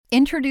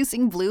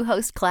Introducing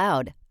Bluehost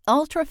Cloud,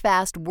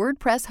 ultra-fast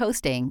WordPress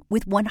hosting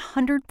with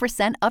 100%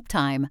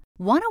 uptime.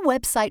 Want a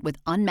website with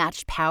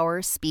unmatched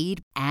power,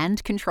 speed,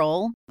 and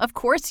control? Of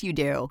course you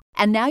do.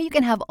 And now you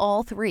can have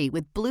all three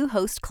with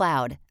Bluehost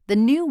Cloud, the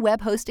new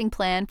web hosting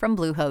plan from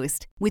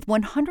Bluehost. With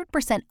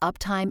 100%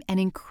 uptime and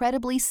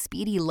incredibly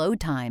speedy load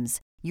times,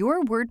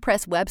 your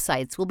WordPress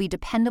websites will be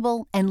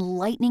dependable and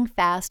lightning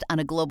fast on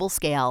a global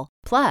scale.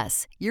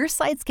 Plus, your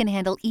sites can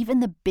handle even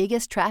the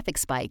biggest traffic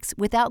spikes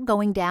without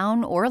going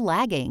down or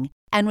lagging.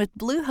 And with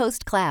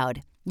Bluehost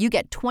Cloud, you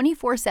get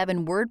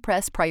 24/7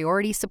 WordPress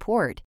priority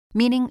support,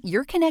 meaning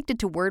you're connected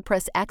to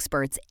WordPress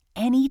experts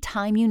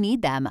anytime you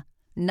need them.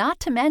 Not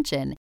to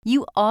mention,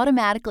 you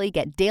automatically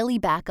get daily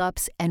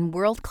backups and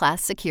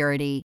world-class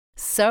security.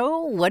 So,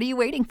 what are you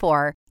waiting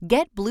for?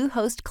 Get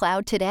Bluehost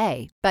Cloud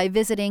today by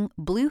visiting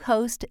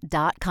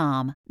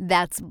Bluehost.com.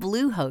 That's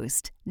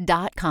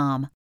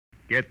Bluehost.com.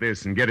 Get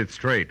this and get it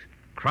straight.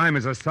 Crime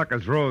is a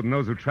sucker's road, and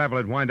those who travel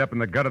it wind up in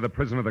the gut of the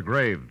prison of the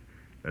grave.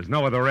 There's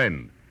no other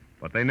end,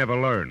 but they never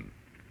learn.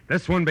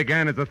 This one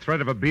began as a threat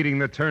of a beating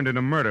that turned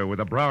into murder with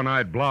a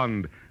brown-eyed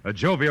blonde, a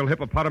jovial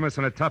hippopotamus,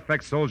 and a tough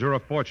ex-soldier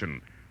of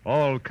fortune,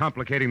 all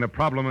complicating the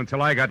problem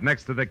until I got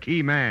next to the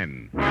key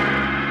man.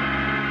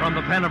 From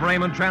the pen of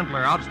Raymond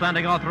Chandler,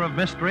 outstanding author of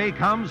mystery,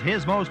 comes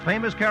his most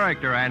famous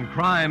character and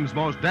crime's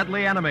most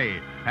deadly enemy,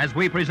 as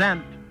we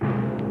present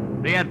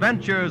The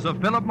Adventures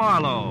of Philip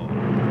Marlowe.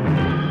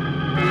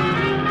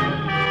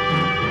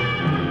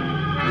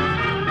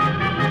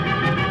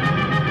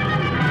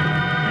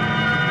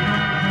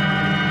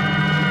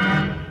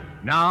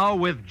 Now,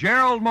 with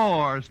Gerald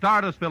Moore,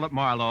 starred as Philip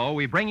Marlowe,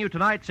 we bring you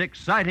tonight's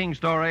exciting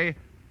story,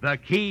 The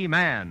Key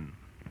Man.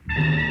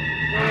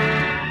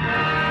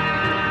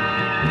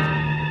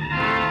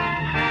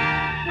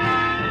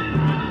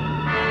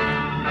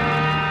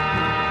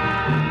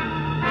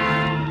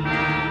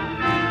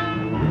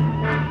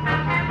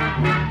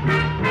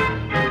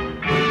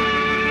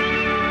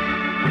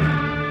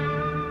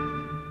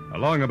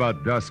 Along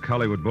about dusk,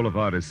 Hollywood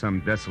Boulevard is some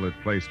desolate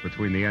place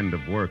between the end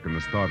of work and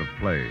the start of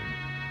play,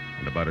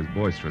 and about as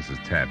boisterous as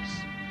taps.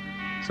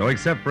 So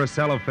except for a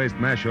sallow-faced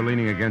masher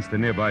leaning against a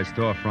nearby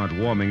storefront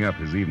warming up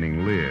his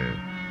evening leer,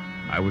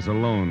 I was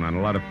alone on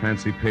a lot of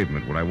fancy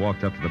pavement when I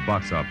walked up to the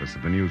box office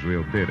of the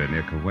newsreel theater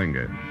near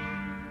Cahuenga.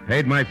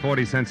 Paid my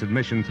 40 cents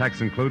admission,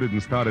 tax included,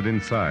 and started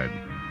inside,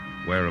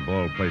 where, of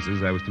all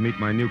places, I was to meet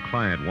my new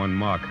client, one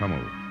Mark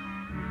Hummel.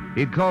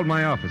 He'd called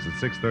my office at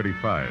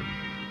 6:35,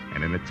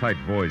 and in a tight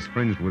voice,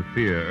 fringed with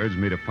fear, urged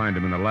me to find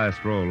him in the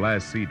last row,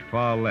 last seat,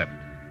 far left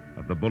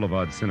of the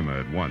Boulevard Cinema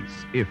at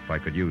once, if I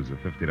could use a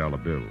 $50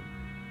 bill.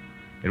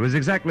 It was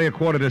exactly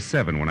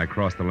 6:45 when I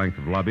crossed the length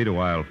of lobby to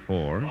aisle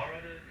 4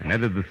 and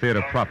entered the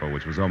theater proper,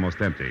 which was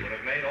almost empty.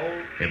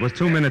 It was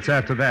 2 minutes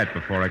after that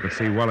before I could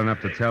see well enough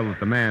to tell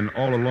that the man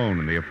all alone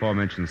in the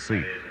aforementioned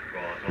seat,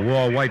 who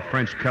wore white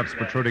French cuffs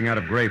protruding out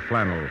of gray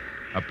flannel,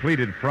 a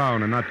pleated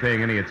frown, and not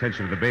paying any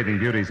attention to the bathing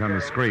beauties on the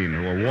screen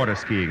who were water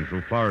skiing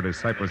through Florida's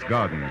Cypress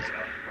Gardens,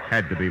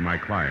 had to be my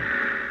client.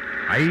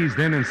 I eased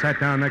in and sat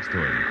down next to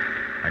him.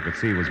 I could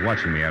see he was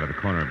watching me out of the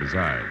corner of his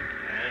eye.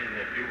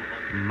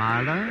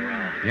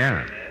 Marlowe?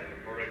 Yeah.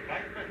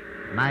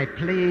 My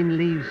plane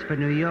leaves for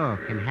New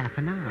York in half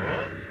an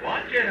hour.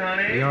 Watch it,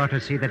 honey. You ought to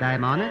see that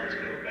I'm on it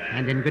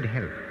and in good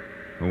health.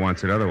 Who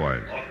wants it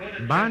otherwise?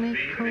 Barney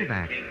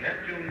Kovac,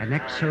 an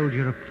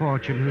ex-soldier of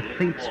fortune who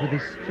thinks with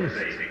his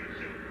fists.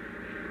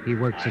 He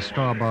works as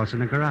straw boss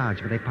in a garage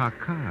where they park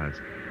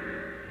cars.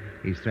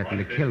 He's threatened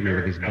to kill me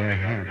with his bare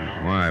hands.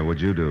 Why?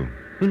 What'd you do?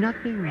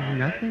 Nothing.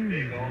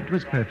 It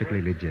was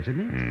perfectly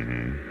legitimate.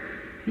 Mm-hmm.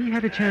 He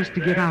had a chance to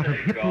get out of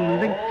Hippo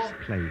Link's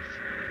place.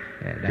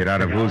 Get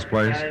out of whose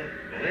place?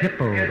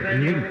 Hippo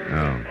Link.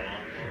 Oh.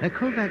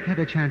 Kovac had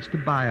a chance to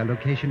buy a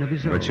location of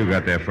his own. But you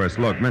got there first.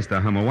 Look,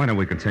 Mr. Hummel, why don't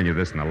we continue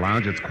this in the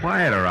lounge? It's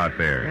quieter out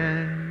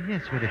there.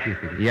 Yes, what if you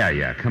think?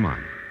 Yeah, come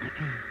on.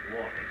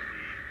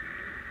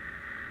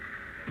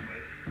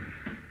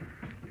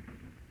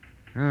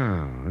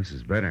 Oh, this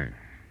is better.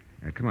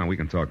 Come on, we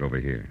can talk over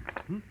here.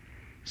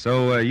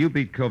 So, you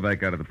beat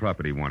Kovac out of the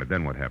property he wanted.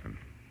 Then what happened?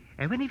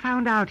 When he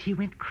found out, he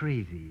went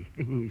crazy.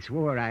 He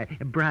swore I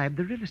bribed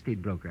the real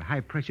estate broker,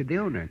 high-pressured the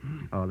owner.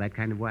 All that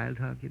kind of wild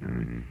talk, you know.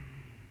 Mm-hmm.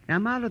 Now,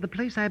 Marlowe, the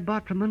place I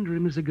bought from under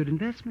him is a good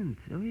investment.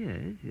 Oh,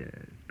 yes.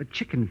 But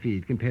chicken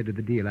feed compared to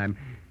the deal I'm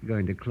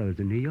going to close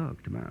in New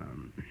York tomorrow.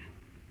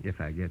 If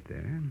I get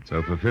there.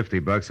 So for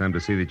 $50, I'm to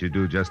see that you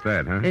do just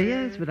that, huh?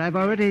 Yes, but I've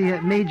already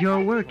made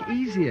your work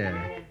easier.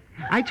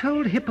 I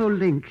told Hippo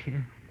Link,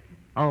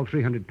 all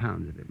 300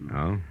 pounds of him.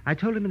 Oh? I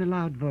told him in a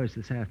loud voice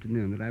this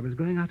afternoon that I was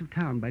going out of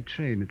town by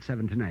train at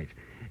 7 tonight,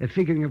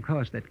 figuring, of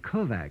course, that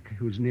Kovac,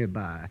 who's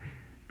nearby,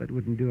 but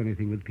wouldn't do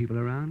anything with people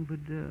around,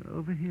 would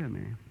overhear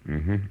me.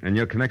 Mm-hmm. And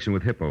your connection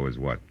with Hippo is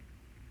what?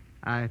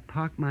 I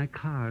parked my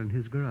car in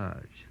his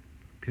garage.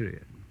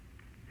 Period.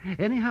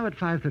 Anyhow, at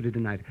 5:30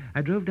 tonight,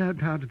 I drove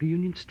downtown to the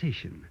Union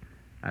Station.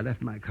 I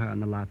left my car in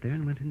the lot there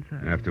and went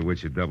inside. After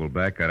which you doubled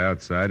back, got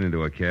outside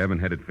into a cab,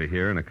 and headed for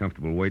here in a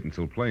comfortable wait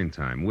until plane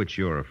time, which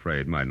you're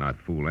afraid might not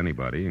fool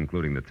anybody,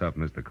 including the tough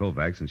Mr.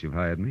 Kovac, since you've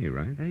hired me,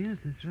 right? Yes,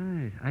 that's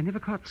right. I never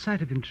caught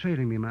sight of him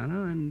trailing me,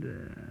 Marlowe,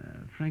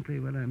 and, frankly,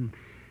 well, I'm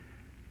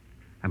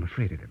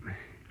afraid of him.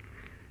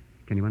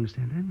 Can you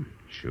understand that?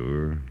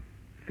 Sure.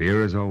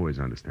 Fear is always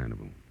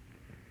understandable.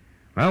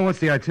 Well, what's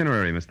the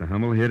itinerary, Mr.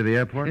 Hummel? Here to the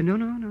airport?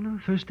 No.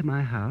 First to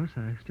my house.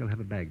 I still have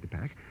a bag to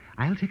pack.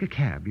 I'll take a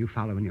cab. You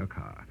follow in your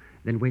car.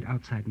 Then wait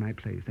outside my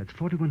place. That's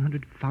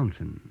 4100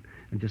 Fountain,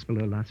 and just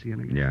below La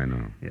Cienega. Yeah, I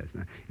know. Yes.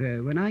 Now,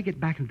 when I get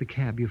back into the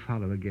cab, you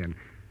follow again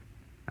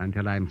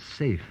until I'm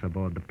safe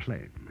aboard the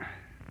plane.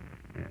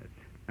 Yes.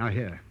 Now,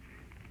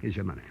 here's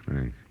your money.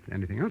 Thanks.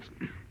 Anything else?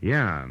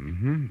 Yeah,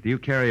 Do you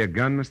carry a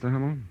gun, Mr.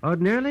 Hummel?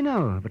 Ordinarily,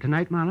 no. But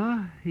tonight,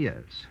 Marlowe,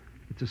 yes.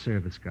 It's a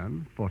service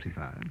gun,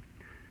 45.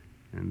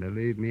 And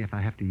believe me, if I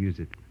have to use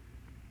it,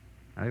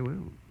 I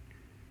will.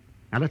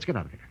 Now, let's get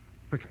out of here.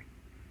 Quickly.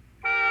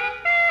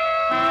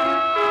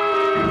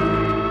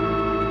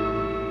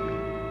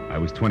 I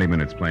was 20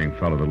 minutes playing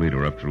follow the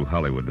leader up through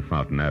Hollywood to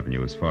Fountain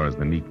Avenue as far as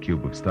the neat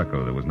cube of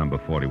stucco that was number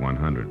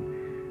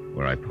 4100,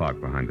 where I parked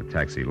behind the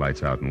taxi,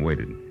 lights out, and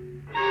waited.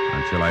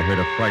 Until I heard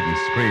a frightened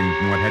scream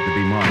from what had to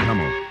be Mark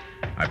Hummel.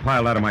 I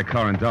piled out of my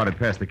car and darted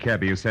past the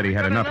cabbie who said he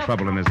had enough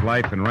trouble in his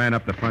life and ran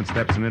up the front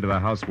steps and into the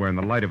house where in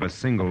the light of a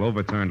single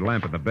overturned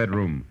lamp in the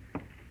bedroom,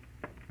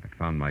 I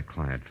found my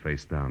client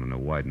face down in a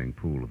widening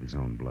pool of his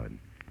own blood.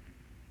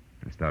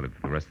 I started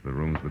for the rest of the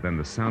rooms, but then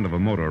the sound of a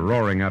motor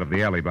roaring out of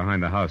the alley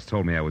behind the house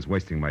told me I was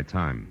wasting my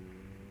time.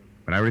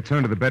 When I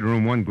returned to the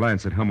bedroom, one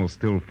glance at Hummel's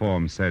still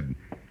form said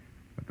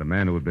that the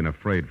man who had been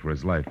afraid for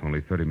his life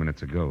only 30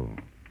 minutes ago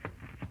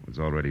was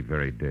already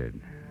very dead.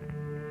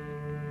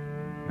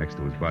 Next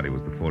to his body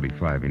was the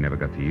 45 he never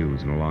got to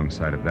use, and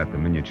alongside of that, the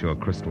miniature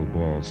crystal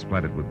ball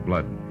splattered with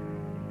blood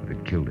that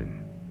had killed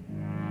him.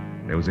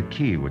 There was a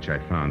key which I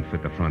found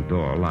fit the front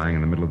door, lying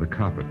in the middle of the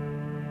carpet.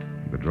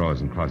 The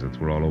drawers and closets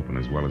were all open,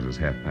 as well as his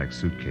half-packed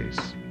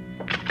suitcase.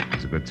 It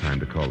was a good time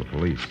to call the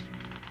police.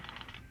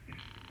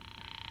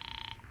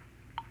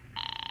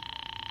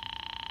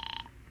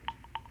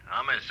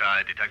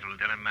 Homicide, Detective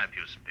Lieutenant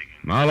Matthews speaking.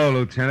 Marlowe,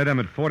 Lieutenant. I'm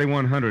at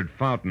 4100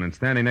 Fountain and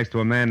standing next to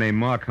a man named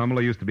Mark Hummel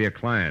who used to be a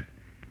client.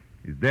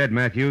 He's dead,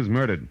 Matthews,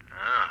 murdered.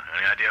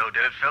 Any idea who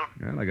did it, Phil?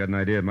 Well, I got an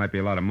idea it might be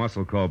a lot of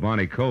muscle called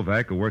Barney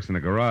Kovac, who works in a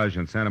garage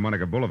on Santa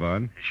Monica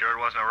Boulevard. You sure it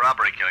wasn't a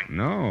robbery killing?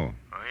 No.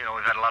 Well,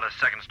 we've had a lot of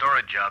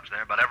second-story jobs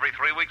there, about every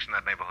 3 weeks in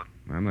that neighborhood.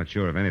 I'm not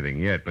sure of anything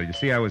yet, but you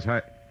see, I was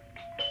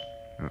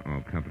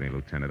Uh-oh, company,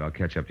 Lieutenant. I'll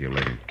catch up to you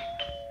later.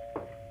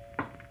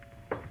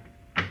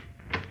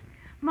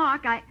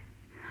 Mark, I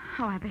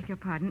beg your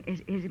pardon.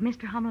 Is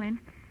Mr. Hummel in?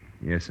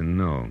 Yes and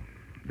no.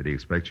 Did he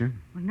expect you?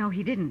 Well, no,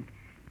 he didn't.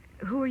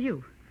 Who are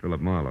you?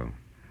 Philip Marlowe.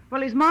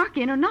 Well, is Mark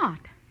in or not?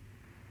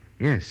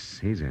 Yes,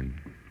 he's in.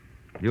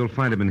 You'll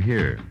find him in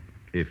here,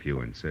 if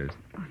you insist.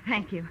 Oh,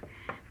 thank you.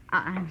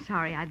 I'm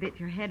sorry I bit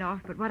your head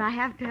off, but what I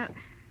have to...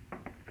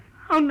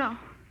 Oh, no.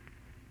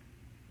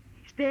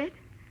 He's dead?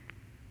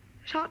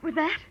 Shot with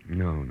that?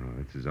 No,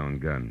 it's his own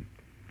gun.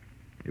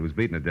 He was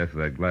beaten to death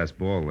with that glass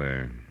ball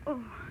there.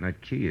 Oh.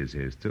 That key is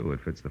his, too. It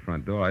fits the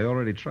front door. I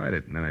already tried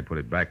it, and then I put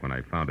it back when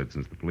I found it,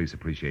 since the police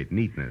appreciate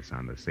neatness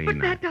on the scene.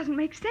 But that doesn't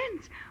make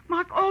sense.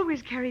 Mark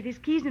always carried his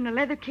keys in a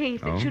leather case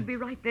that should be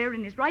right there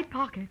in his right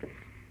pocket.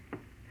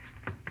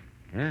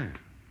 Yeah.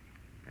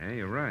 Yeah,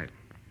 you're right.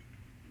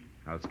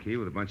 House key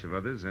with a bunch of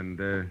others, and,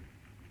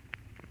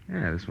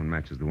 yeah, this one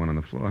matches the one on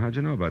the floor. How'd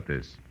you know about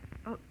this?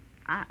 Oh,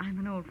 I'm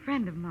an old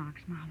friend of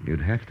Mark's, Marlowe.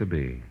 You'd have to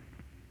be.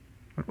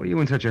 What were you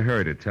in such a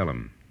hurry to tell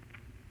him?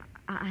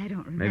 I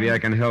don't remember. Maybe I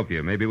can help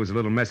you. Maybe it was a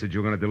little message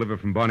you were going to deliver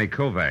from Barney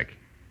Kovac.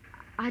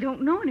 I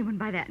don't know anyone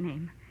by that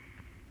name.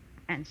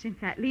 And since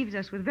that leaves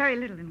us with very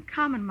little in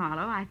common,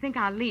 Marlowe, I think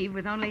I'll leave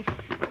with only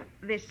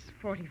this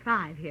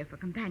 45 here for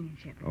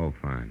companionship. Oh,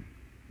 fine.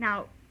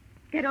 Now,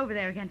 get over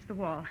there against the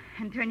wall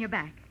and turn your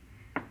back.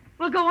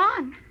 Well, go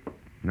on.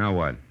 Now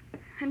what?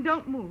 And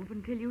don't move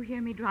until you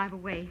hear me drive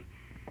away,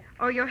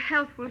 or your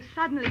health will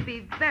suddenly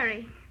be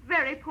very,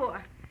 very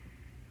poor.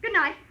 Good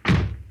night.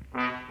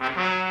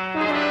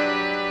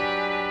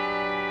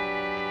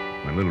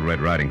 When Little Red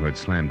Riding Hood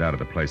slammed out of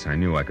the place, I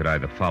knew I could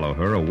either follow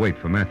her or wait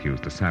for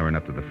Matthews to siren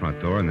up to the front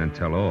door and then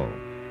tell all.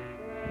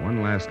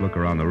 One last look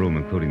around the room,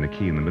 including the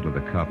key in the middle of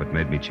the carpet,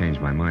 made me change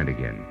my mind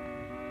again.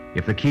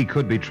 If the key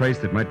could be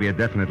traced, it might be a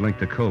definite link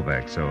to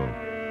Kovac, so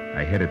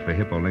I headed for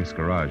Hippo Link's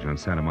garage on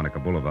Santa Monica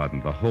Boulevard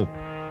in the hope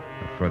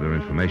of further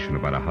information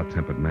about a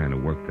hot-tempered man who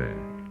worked there.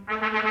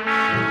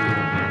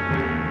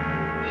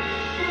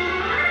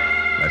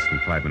 Less than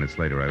 5 minutes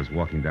later, I was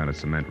walking down a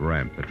cement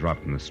ramp that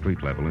dropped from the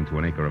street level into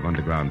an acre of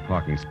underground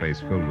parking space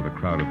filled with a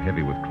crowd of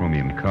heavy with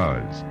chromium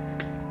cars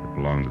that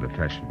belonged to the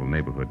fashionable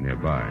neighborhood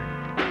nearby.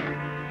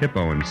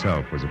 Hippo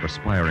himself was a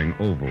perspiring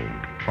oval,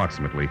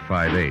 approximately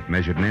 5'8",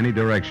 measured in any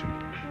direction,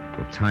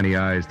 with tiny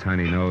eyes,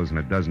 tiny nose, and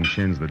a dozen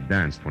chins that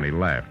danced when he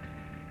laughed,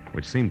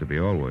 which seemed to be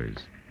always.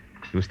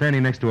 He was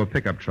standing next to a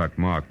pickup truck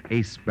marked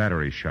Ace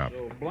Battery Shop.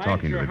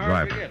 talking to the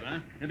driver. Huh?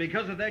 And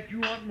because of that,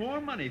 you want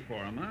more money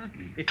for him, huh?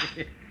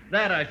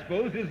 That, I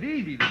suppose, is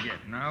easy to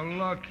get. Now,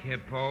 look,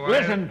 Hippo.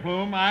 Listen,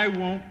 Plume, I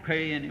won't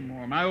pay any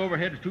more. My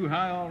overhead's too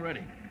high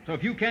already. So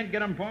if you can't get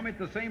them for me at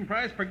the same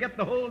price, forget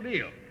the whole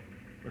deal.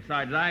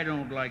 Besides, I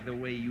don't like the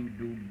way you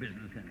do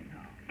business anyhow.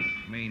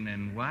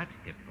 Meaning what,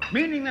 Hippo?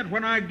 Meaning that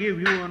when I give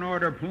you an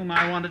order, Plume,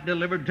 I want it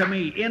delivered to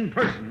me in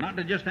person, not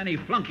to just any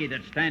flunky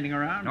that's standing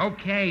around.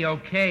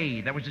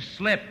 Okay. That was a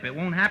slip. It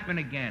won't happen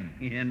again.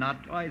 Yeah,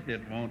 not twice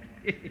it won't.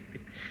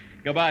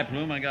 Goodbye,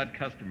 Plume. I got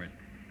customers.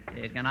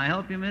 Can I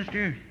help you,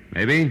 mister?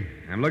 Maybe.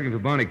 I'm looking for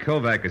Barney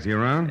Kovac. Is he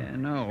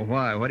around? No.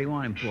 Why? What do you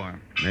want him for?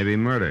 Maybe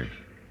murder.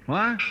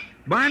 What?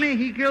 Barney,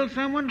 he killed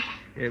someone?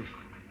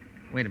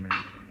 Wait a minute.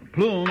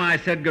 Plume, I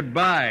said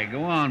goodbye.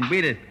 Go on,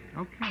 beat it.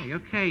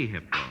 Okay,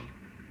 Hippo.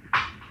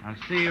 I'll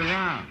see you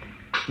around.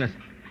 Let's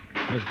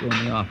go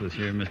in the office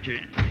here, mister.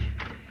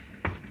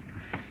 A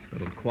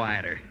little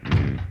quieter.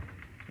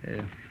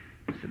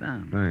 Sit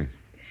down. Thanks.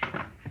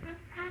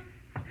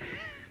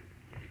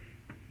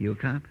 You a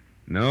cop?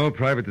 No,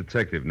 private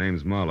detective.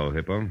 Name's Marlowe,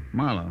 Hippo.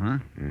 Marlowe, huh?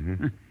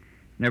 Mm-hmm.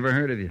 Never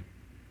heard of you.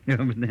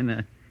 But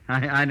then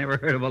I never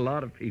heard of a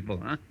lot of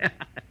people, huh?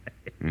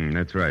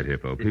 That's right,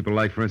 Hippo. People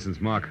like, for instance,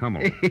 Mark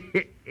Hummel.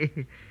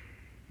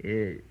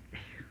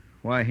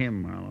 Why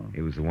him, Marlowe?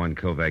 He was the one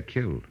Kovac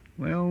killed.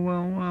 Well.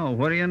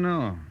 What do you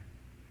know?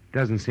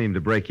 Doesn't seem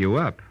to break you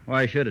up.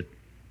 Why should it?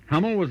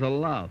 Hummel was a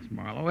louse,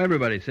 Marlowe.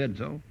 Everybody said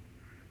so.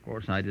 Of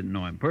course, I didn't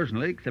know him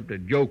personally, except to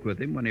joke with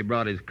him when he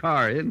brought his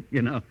car in.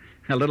 You know,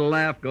 a little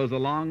laugh goes a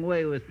long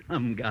way with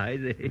some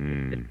guys.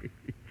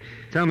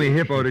 Tell me,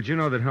 Hippo, did you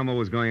know that Hummel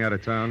was going out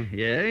of town?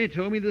 Yeah, he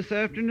told me this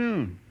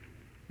afternoon.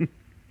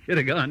 Should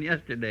have gone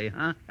yesterday,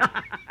 huh?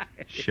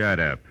 Shut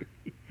up.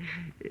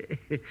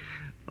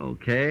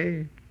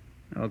 Okay,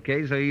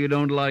 so you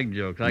don't like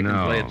jokes. I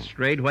can play it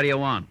straight. What do you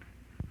want?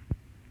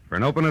 For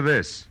an open of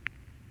this.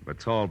 A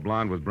tall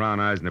blonde with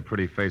brown eyes and a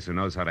pretty face who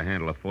knows how to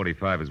handle a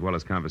 .45 as well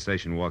as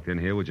conversation walked in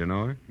here. Would you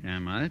know her?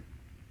 Am I?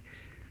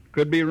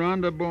 Could be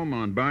Rhonda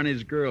Beaumont,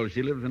 Barney's girl.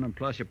 She lives in a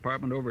plush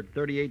apartment over at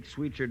 38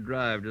 Sweetser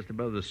Drive, just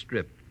above the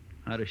Strip.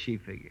 How does she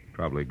figure?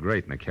 Probably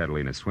great in a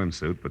Catalina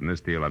swimsuit, but in this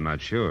deal, I'm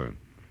not sure.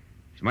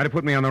 She might have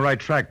put me on the right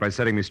track by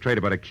setting me straight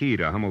about a key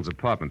to Hummel's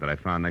apartment that I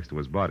found next to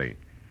his body.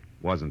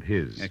 Wasn't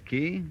his. A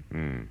key?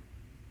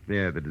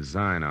 Yeah, the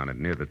design on it,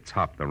 near the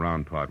top, the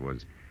round part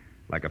was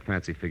like a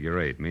fancy figure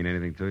 8. Mean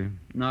anything to you?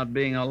 Not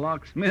being a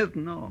locksmith,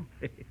 no.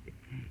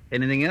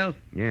 Anything else?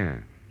 Yeah.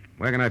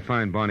 Where can I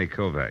find Barney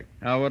Kovac?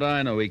 How would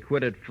I know? He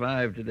quit at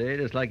 5 today,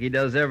 just like he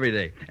does every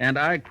day. And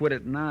I quit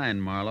at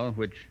 9, Marlowe,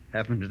 which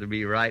happens to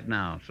be right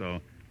now. So,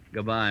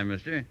 goodbye,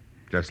 mister.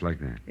 Just like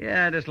that?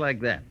 Yeah, just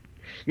like that.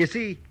 You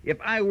see, if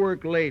I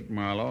work late,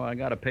 Marlowe, I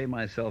got to pay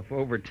myself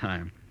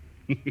overtime.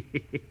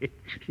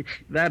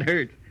 That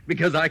hurts,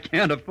 because I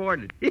can't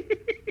afford it.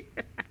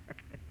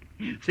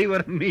 See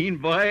what I mean,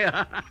 boy?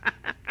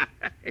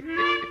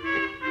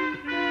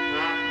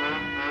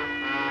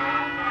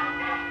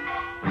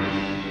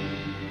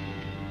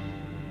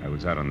 I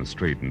was out on the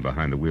street and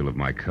behind the wheel of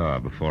my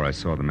car before I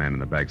saw the man in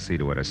the back seat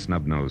who had a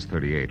snub-nosed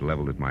 .38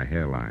 leveled at my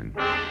hairline.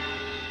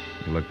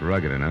 He looked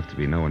rugged enough to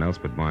be no one else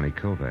but Barney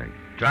Kovac.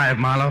 Drive,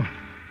 Marlowe.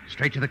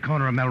 Straight to the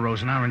corner of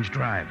Melrose and Orange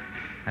Drive.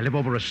 I live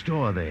over a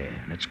store there,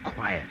 and it's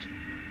quiet,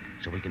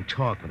 so we can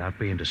talk without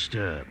being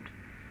disturbed.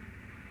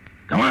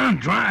 Come on,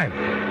 drive.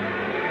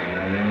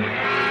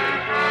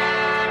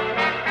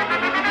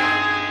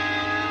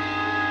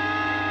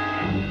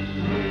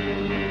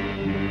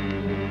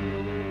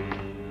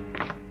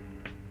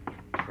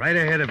 Right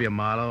ahead of you,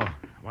 Marlowe.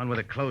 One with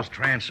a closed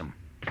transom.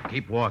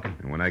 Keep walking.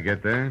 And when I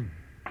get there?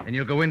 And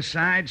you'll go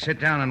inside, sit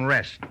down, and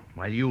rest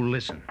while you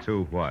listen.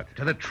 To what?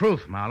 To the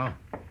truth, Marlowe.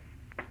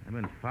 I've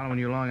been following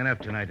you long enough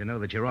tonight to know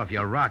that you're off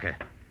your rocker.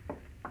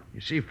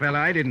 You see, fella,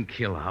 I didn't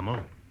kill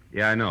Hummel.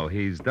 Yeah, I know.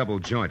 He's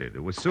double-jointed.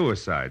 It was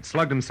suicide.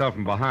 Slugged himself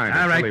from behind.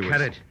 All right,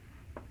 cut it.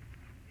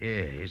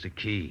 Here, here's a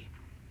key.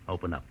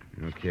 Open up.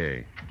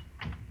 Okay.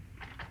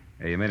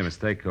 Hey, you made a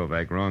mistake,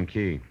 Kovac. Wrong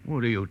key.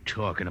 What are you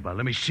talking about?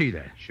 Let me see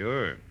that.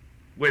 Sure.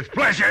 With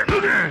pleasure.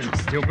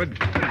 Stupid.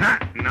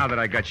 Now that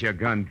I got your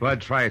gun,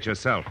 Bud, try it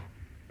yourself.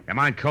 Come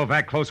on,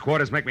 Kovac. Close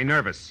quarters make me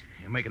nervous.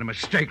 You're making a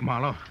mistake,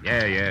 Marlowe.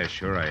 Yeah,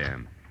 sure I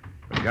am.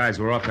 The guys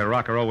who are off their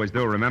rocker always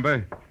do,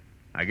 remember?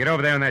 Now get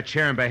over there in that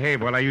chair and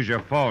behave while I use your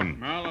phone.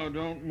 Marlowe,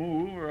 don't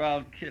move or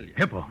I'll kill you.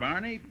 Hippo.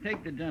 Barney,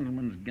 take the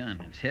gentleman's gun.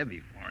 It's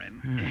heavy for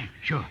him.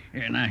 Sure.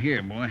 Here, now,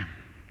 here, boy.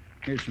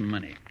 Here's some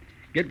money.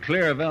 Get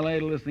clear of L.A.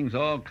 till this thing's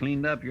all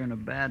cleaned up. You're in a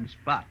bad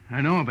spot. I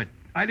know, but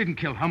I didn't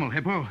kill Hummel,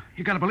 Hippo.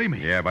 You gotta believe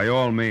me. Yeah, by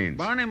all means.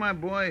 Barney, my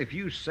boy, if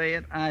you say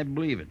it, I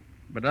believe it.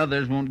 But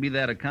others won't be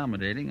that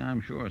accommodating,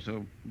 I'm sure,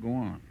 so go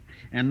on.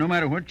 And no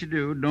matter what you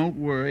do, don't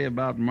worry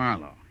about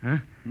Marlowe. Huh?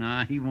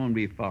 Nah, he won't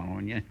be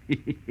following you.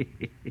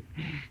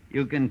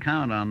 You can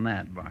count on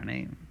that,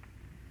 Barney.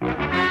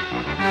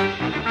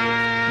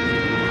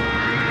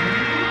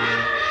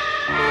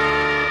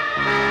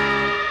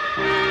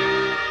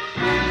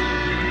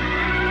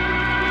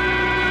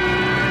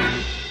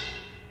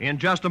 In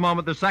just a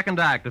moment, the second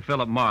act of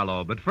Philip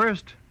Marlowe. But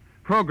first,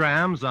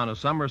 programs on a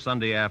summer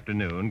Sunday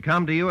afternoon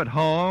come to you at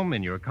home,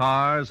 in your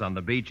cars, on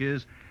the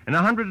beaches, and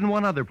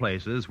 101 other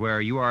places where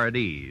you are at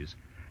ease.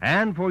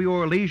 And for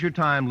your leisure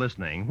time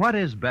listening, what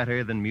is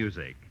better than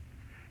music?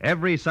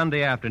 Every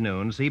Sunday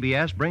afternoon,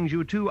 CBS brings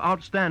you two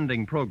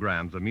outstanding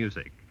programs of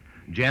music.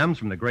 Gems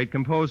from the great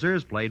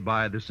composers played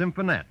by the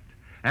Symphonette,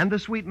 and the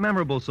sweet,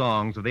 memorable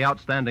songs of the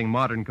outstanding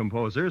modern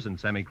composers and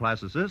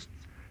semi-classicists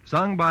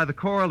sung by the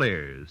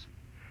Choraleers.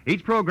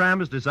 Each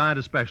program is designed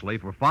especially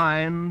for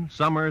fine,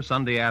 summer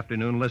Sunday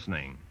afternoon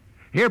listening.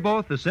 Hear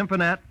both the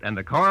Symphonette and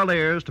the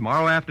Choraleers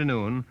tomorrow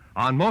afternoon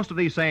on most of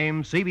these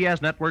same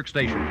CBS network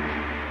stations.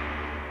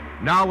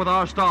 Now, with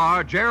our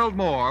star, Gerald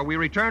Moore, we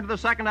return to the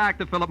second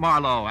act of Philip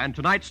Marlowe and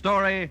tonight's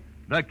story,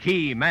 The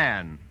Key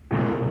Man.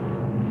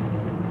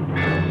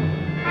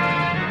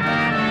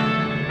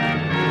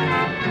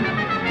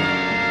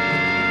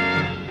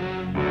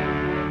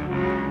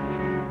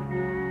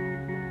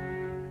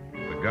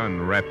 The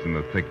gun wrapped in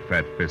the thick,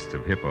 fat fists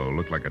of Hippo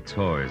looked like a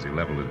toy as he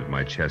leveled it at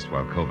my chest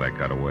while Kovac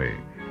got away.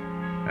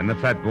 And the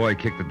fat boy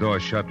kicked the door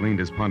shut, leaned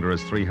his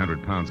ponderous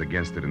 300 pounds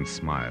against it, and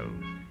smiled.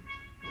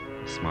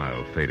 The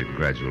smile faded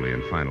gradually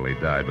and finally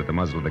died, but the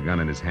muzzle of the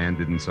gun in his hand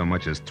didn't so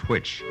much as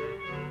twitch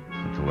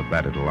until the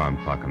battered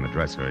alarm clock on the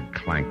dresser had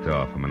clanked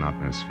off a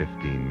monotonous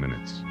 15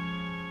 minutes.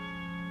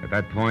 At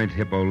that point,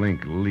 Hippo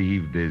Link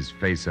leaved his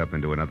face up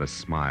into another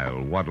smile,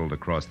 waddled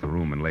across the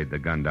room, and laid the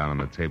gun down on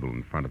the table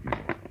in front of me.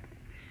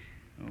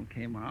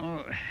 Okay,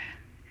 Marlowe.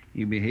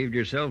 You behaved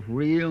yourself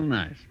real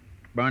nice.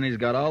 Barney's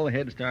got all the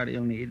head start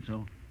he'll need,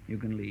 so you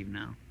can leave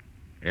now.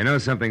 You know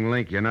something,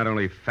 Link? You're not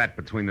only fat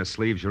between the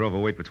sleeves, you're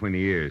overweight between the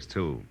ears,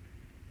 too.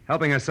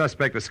 Helping a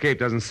suspect escape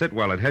doesn't sit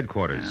well at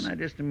headquarters. Now,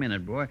 just a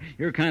minute, boy.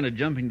 You're kind of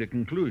jumping to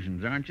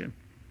conclusions, aren't you?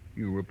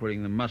 You were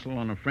putting the muscle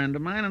on a friend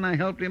of mine, and I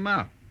helped him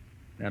out.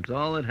 That's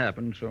all that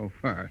happened so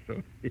far,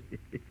 so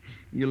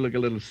you look a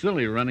little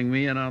silly running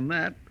me in on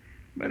that.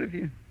 But if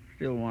you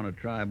still want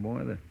to try,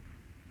 boy, the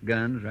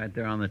gun's right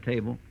there on the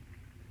table.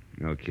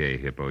 Okay,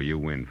 Hippo, you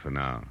win for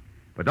now.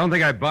 But don't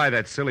think I buy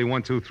that silly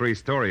 1, 2, 3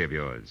 story of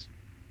yours.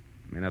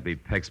 May not be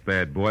Peck's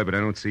bad boy, but I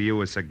don't see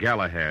you as Sir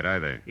Galahad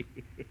either.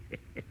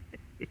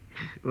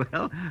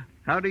 Well,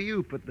 how do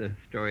you put the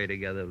story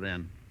together,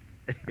 then?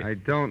 I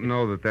don't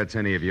know that that's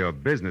any of your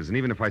business, and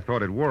even if I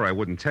thought it were, I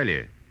wouldn't tell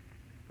you.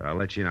 But I'll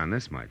let you in on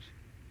this much.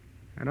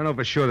 I don't know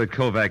for sure that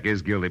Kovac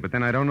is guilty, but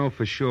then I don't know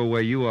for sure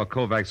where you or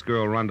Kovac's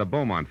girl Rhonda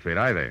Beaumont fit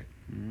either.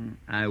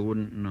 I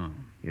wouldn't know.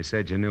 You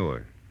said you knew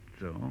her.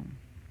 So?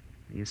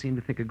 You seem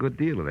to think a good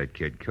deal of that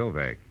kid,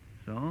 Kovac.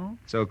 So?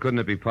 So couldn't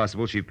it be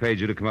possible she paid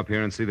you to come up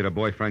here and see that her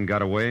boyfriend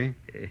got away?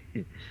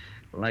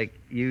 Like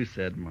you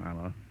said,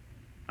 Marlowe,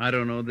 I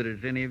don't know that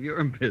it's any of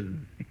your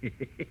business.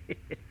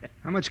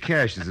 How much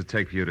cash does it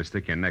take for you to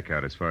stick your neck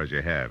out as far as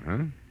you have, huh?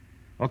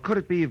 Or could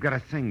it be you've got a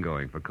thing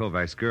going for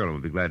Kovac's girl and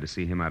would be glad to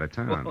see him out of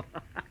town?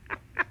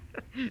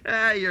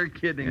 You're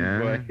kidding, Yeah?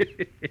 boy.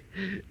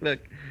 Look,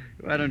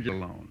 why don't you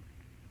alone?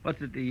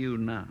 What's it to you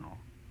now?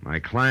 My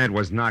client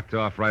was knocked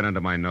off right under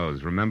my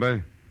nose,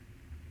 remember?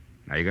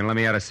 Now, you going to let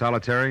me out of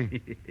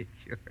solitary?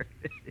 Sure.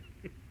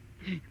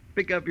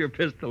 Pick up your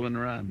pistol and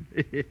run.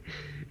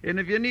 And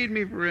if you need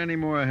me for any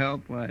more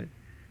help, why,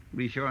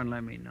 be sure and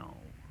let me know.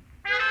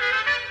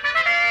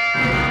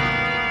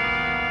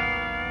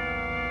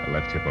 I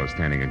left Hippo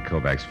standing in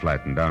Kovac's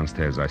flat, and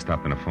downstairs I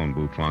stopped in a phone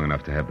booth long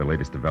enough to have the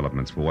latest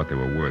developments for what they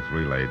were worth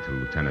relayed to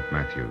Lieutenant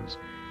Matthews.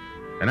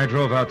 Then I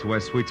drove out to where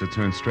Sweets had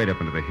turned straight up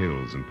into the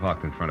hills and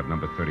parked in front of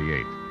number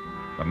 38,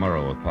 the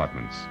Murrow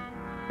Apartments.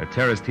 A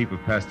terraced heap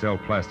of pastel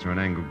plaster and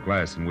angled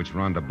glass in which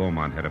Rhonda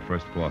Beaumont had a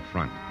first-floor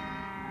front.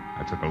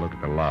 I took a look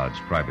at the large,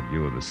 private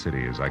view of the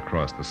city as I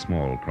crossed the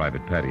small,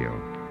 private patio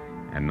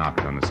and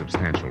knocked on the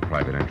substantial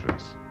private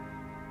entrance.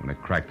 When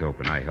it cracked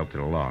open, I helped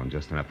it along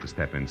just enough to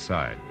step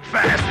inside.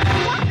 Fast!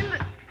 What in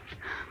the...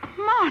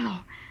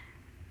 Marlowe,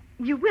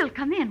 you will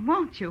come in,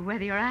 won't you,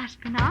 whether you're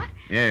asked or not?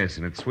 Yes,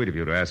 and it's sweet of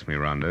you to ask me,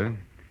 Rhonda.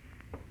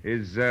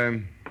 Is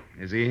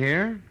he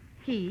here?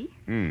 He?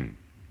 Hmm.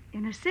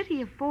 In a city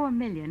of 4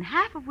 million,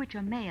 half of which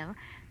are male,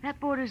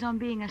 that borders on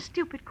being a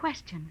stupid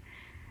question.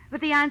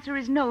 But the answer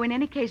is no in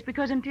any case,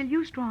 because until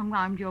you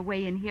strong-armed your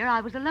way in here,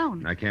 I was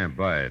alone. I can't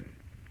buy it.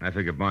 I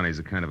figure Bonnie's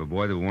the kind of a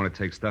boy that would want to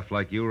take stuff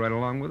like you right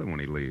along with him when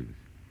he leaves.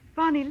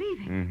 Bonnie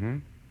leaving? Mm-hmm.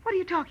 What are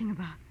you talking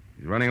about?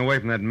 He's running away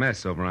from that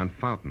mess over on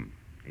Fountain.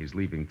 He's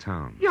leaving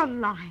town. You're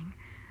lying.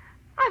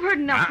 I've heard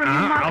enough from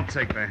you, Marlowe. I'll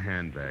take the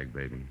handbag,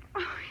 baby.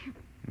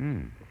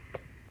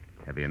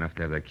 Heavy enough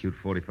to have that cute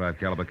 .45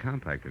 caliber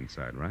compact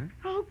inside, right?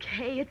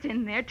 Okay, it's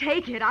in there.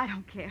 Take it. I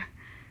don't care.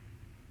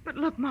 But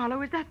look,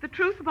 Marlowe, is that the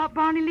truth about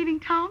Barney leaving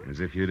town? As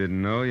if you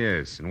didn't know,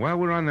 yes. And while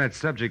we're on that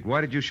subject,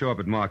 why did you show up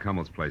at Mark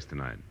Hummel's place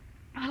tonight?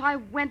 Well, I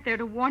went there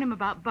to warn him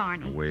about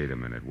Barney. Now, wait a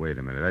minute.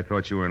 I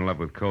thought you were in love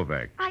with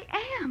Kovac. I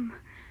am.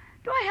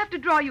 Do I have to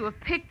draw you a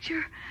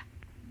picture?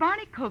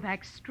 Barney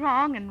Kovac's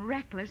strong and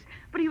reckless,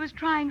 but he was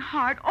trying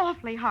hard,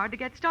 awfully hard, to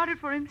get started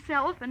for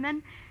himself, and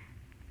then...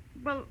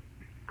 Well,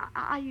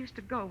 I used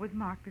to go with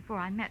Mark before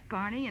I met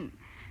Barney, and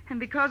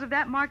because of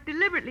that, Mark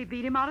deliberately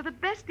beat him out of the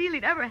best deal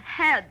he'd ever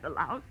had, the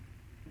louse.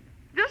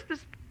 just to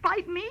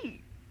spite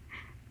me.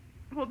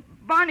 Well,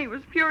 Barney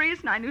was furious,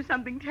 and I knew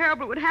something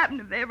terrible would happen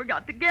if they ever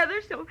got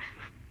together, so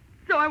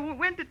I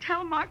went to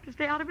tell Mark to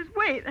stay out of his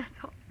way, that's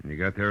all. You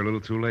got there a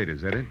little too late,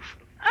 is that it?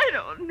 I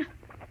don't know.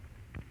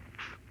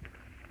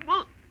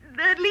 Well,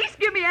 at least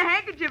give me a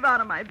handkerchief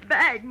out of my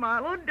bag,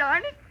 Marlowe,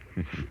 darn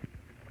it.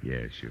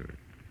 Yeah, sure.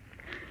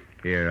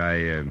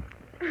 Here,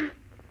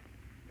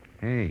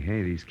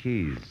 Hey, these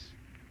keys.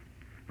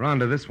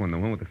 Rhonda, this one, the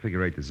one with the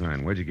figure 8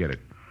 design. Where'd you get it?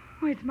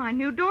 Oh, it's my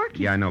new door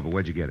key. Yeah, I know, but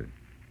where'd you get it?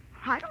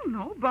 I don't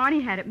know. Barney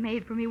had it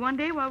made for me one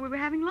day while we were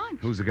having lunch.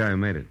 Who's the guy who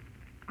made it?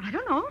 I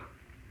don't know.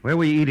 Where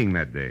were you eating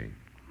that day?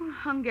 A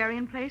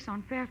Hungarian place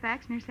on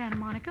Fairfax near Santa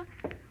Monica.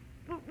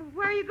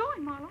 Where are you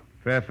going, Marlowe?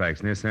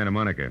 Fairfax, near Santa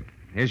Monica.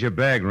 Here's your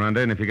bag,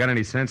 Rhonda, and if you got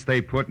any sense,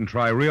 stay put and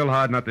try real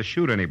hard not to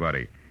shoot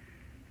anybody.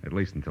 At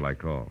least until I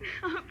call.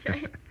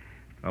 Okay.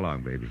 So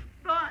long, baby.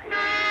 Bye.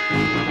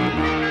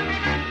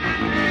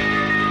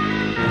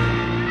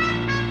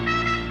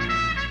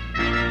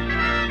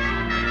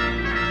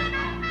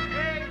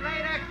 Hey,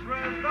 late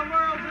extras, the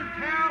world's in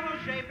terrible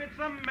shape. It's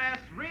a mess.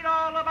 Read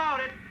all about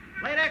it.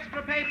 Late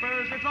extra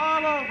papers. It's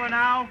all over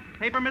now.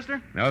 Paper,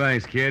 mister? No,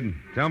 thanks, kid.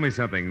 Tell me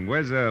something.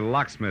 Where's a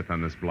locksmith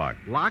on this block?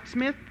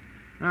 Locksmith?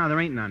 No, there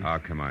ain't none. Oh,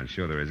 come on.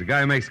 Sure there is. A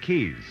guy who makes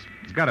keys.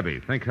 It's got to be.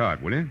 Think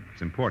hard, will you?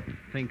 It's important.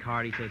 Think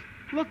hard, he says.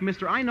 Look,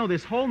 mister, I know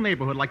this whole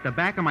neighborhood like the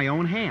back of my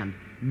own hand.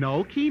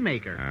 No key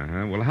maker.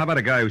 Uh-huh. Well, how about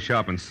a guy who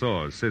sharpens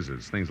saws,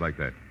 scissors, things like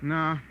that?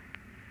 No,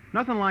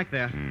 nothing like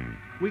that.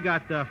 We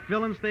got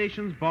filling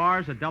stations,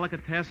 bars, a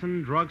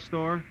delicatessen,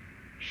 drugstore,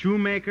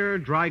 shoemaker,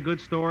 dry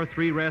goods store,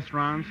 3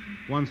 restaurants.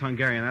 One's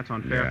Hungarian, that's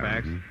on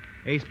Fairfax. Yeah,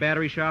 Ace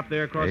Battery Shop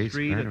there across the Ace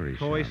street, Battery a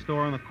toy Shop.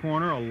 store on the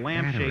corner, a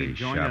lampshade Battery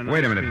joint. shop. and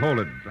Wait a another minute. street. Hold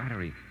it.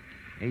 Battery.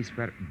 Ace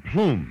Battery.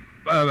 Plume.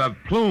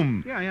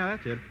 Plume. Yeah,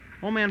 that's it.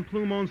 Old man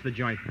Plume owns the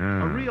joint.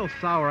 Ah. A real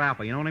sour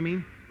apple, you know what I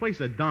mean? Place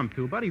is a dump,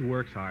 too, but he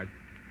works hard.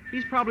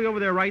 He's probably over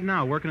there right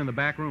now, working in the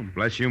back room.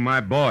 Bless you,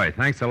 my boy.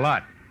 Thanks a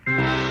lot.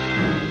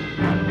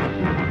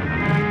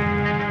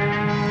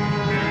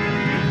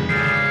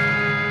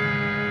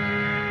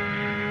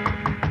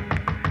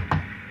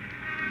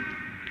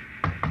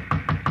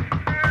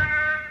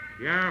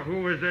 Yeah,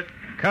 who is it?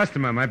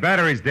 Customer, my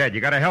battery's dead. You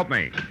got to help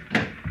me.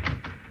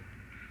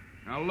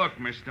 Now, look,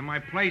 mister, my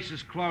place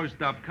is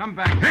closed up. Come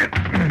back.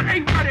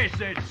 Hey, what is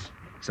this?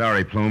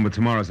 Sorry, Plume, but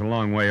tomorrow's a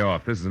long way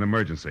off. This is an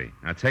emergency.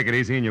 Now take it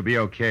easy and you'll be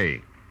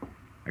okay.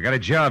 I got a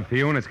job for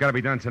you, and it's got to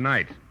be done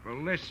tonight. Well,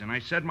 listen, I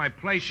said my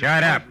place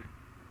Shut is... up.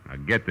 Now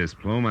get this,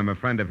 Plume. I'm a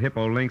friend of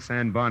Hippo Lynx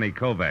and Barney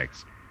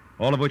Kovacs,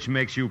 all of which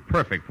makes you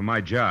perfect for my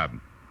job.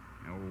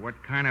 Now,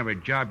 what kind of a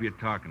job you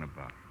talking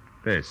about?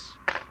 This.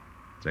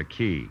 It's a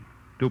key.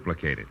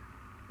 Duplicated.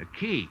 A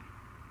key?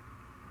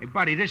 Hey,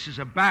 buddy, this is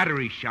a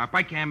battery shop.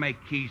 I can't make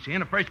keys here. In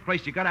the first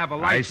place, you got to have a I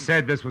license.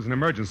 said this was an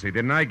emergency,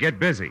 didn't I? Get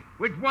busy.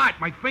 With what?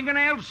 My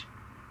fingernails?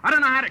 I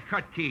don't know how to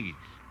cut keys.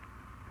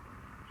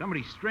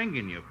 Somebody's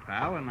stringing you,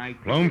 pal, and I...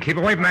 Plume, keep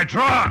away from that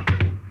drawer!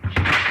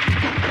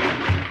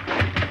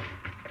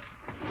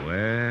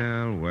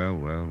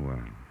 Well.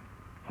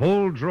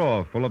 Whole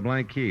drawer full of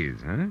blank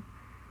keys, huh? And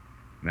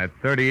that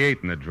 38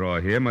 in the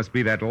drawer here must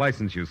be that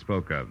license you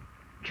spoke of.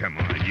 Come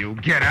on, you,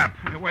 get up.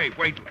 Wait.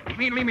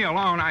 Leave me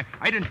alone. I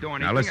didn't do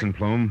anything. Now listen,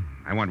 Plume.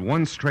 I want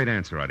one straight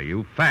answer out of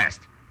you,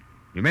 fast.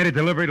 You made a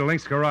delivery to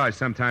Link's garage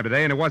sometime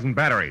today, and it wasn't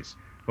batteries.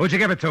 Who'd you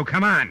give it to?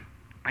 Come on.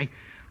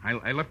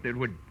 I left it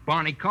with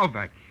Barney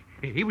Kovac.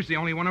 He was the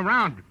only one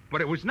around,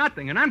 but it was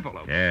nothing, an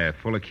envelope. Yeah,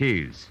 full of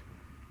keys.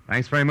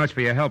 Thanks very much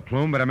for your help,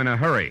 Plume, but I'm in a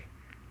hurry.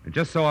 And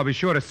just so I'll be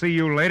sure to see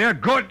you later,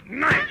 good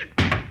night!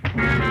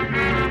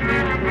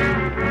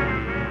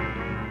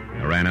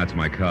 I ran out to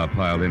my car,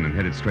 piled in, and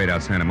headed straight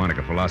out Santa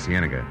Monica for La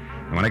Cienega.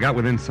 And when I got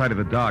within sight of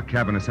the dark,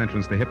 cavernous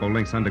entrance to Hippo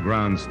Link's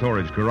underground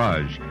storage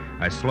garage,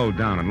 I slowed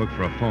down and looked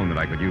for a phone that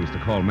I could use to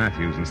call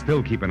Matthews and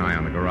still keep an eye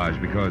on the garage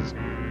because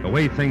the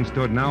way things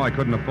stood now, I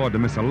couldn't afford to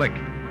miss a lick.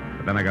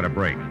 But then I got a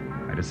break.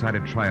 I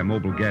decided to try a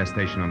mobile gas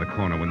station on the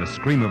corner when the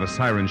scream of a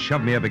siren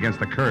shoved me up against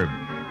the curb,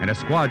 and a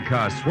squad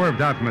car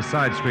swerved out from a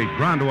side street,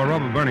 ground to a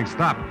rubber-burning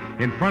stop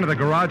in front of the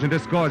garage and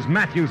disgorged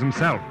Matthews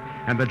himself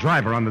and the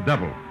driver on the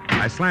double.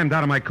 I slammed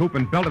out of my coupe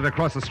and belted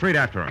across the street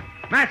after him.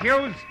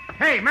 Matthews!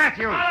 Hey,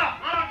 Matthews!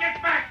 Marlowe,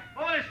 get back!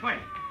 Over this way.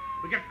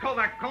 We got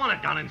Kovac corner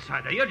down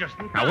inside there. You're just...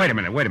 Now, wait a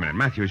minute.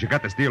 Matthews, you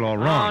got this deal all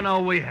wrong. Oh,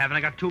 no, we haven't.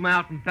 I got 2 men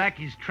out in back.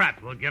 He's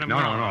trapped. We'll get him No.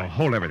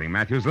 Hold everything,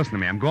 Matthews. Listen to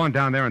me. I'm going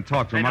down there and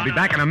talk to him. I'll be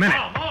back in a minute.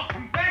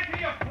 Come back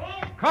here,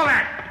 fool!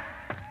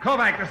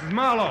 Kovac, this is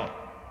Marlowe.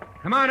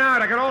 Come on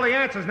out. I got all the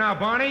answers now,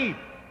 Barney.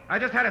 I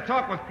just had a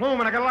talk with Plume,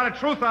 and I got a lot of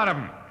truth out of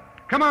him.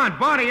 Come on,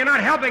 Barney. You're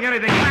not helping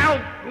anything.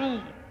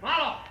 Ow!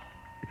 Marlowe!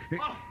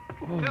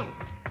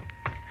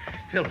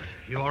 Phil,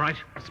 you all right?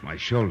 It's my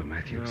shoulder,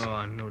 Matthews. Oh,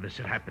 I knew this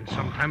had happened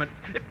sometime.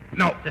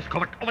 No. This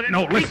Kovac... Over there.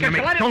 No, listen to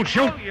me. Don't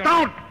shoot. Oh,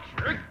 Don't!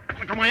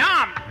 Look at my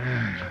arm.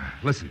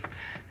 Listen,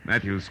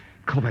 Matthews,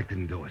 Kovac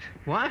didn't do it.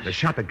 What? The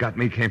shot that got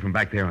me came from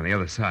back there on the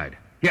other side.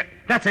 Yeah,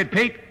 that's it,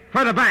 Pete.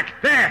 Further back.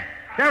 There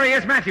he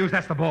is, Matthews.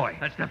 That's the boy.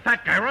 That's the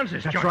fat guy runs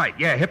this That's joint. right.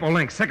 Yeah, Hippo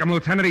Link, second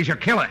lieutenant. He's your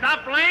killer.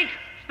 Stop, Link!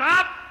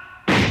 Stop!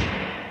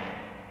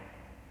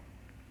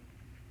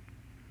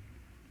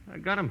 I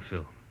got him,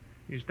 Phil.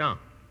 He's down.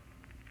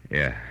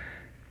 Yeah.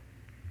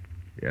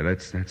 Yeah,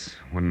 that's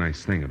one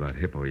nice thing about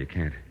Hippo. You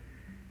can't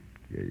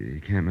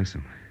miss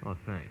him. Oh,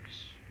 thanks.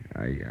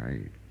 I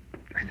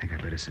think I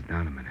better sit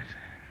down a minute.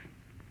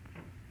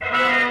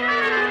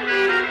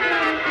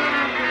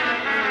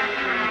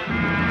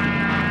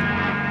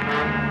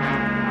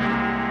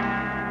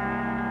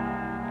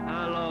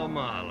 Hello,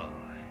 Marlowe.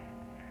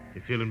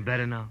 You feeling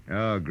better now?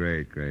 Oh,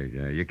 great.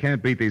 Yeah, you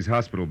can't beat these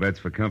hospital beds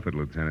for comfort,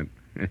 Lieutenant.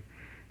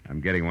 I'm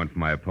getting one for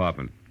my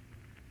apartment.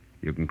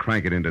 You can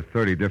crank it into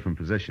 30 different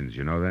positions.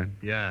 You know that?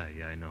 Yeah,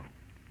 I know.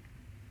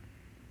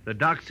 The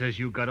doc says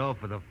you got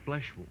off with a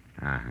flesh wound.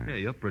 Uh-huh. Yeah,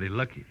 you're pretty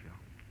lucky,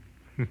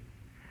 Phil.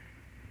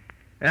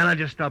 And I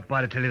just stopped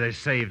by to tell you they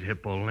saved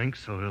Hippo Link,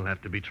 so he'll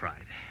have to be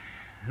tried.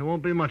 It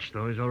won't be much,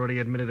 though. He's already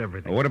admitted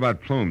everything. Well, what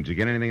about Plume? Did you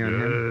get anything on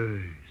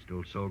him?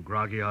 Still so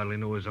groggy, I hardly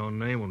knew his own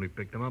name when we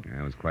picked him up.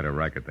 Yeah, it was quite a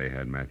racket they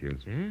had,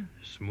 Matthews. Yeah,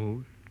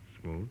 smooth.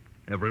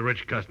 Every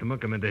rich customer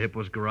come into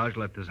Hippo's garage,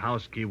 left his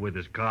house key with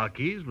his car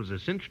keys, was a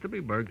cinch to be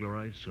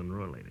burglarized sooner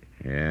or later.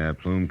 Yeah,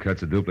 Plume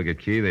cuts a duplicate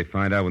key. They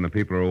find out when the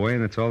people are away,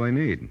 and that's all they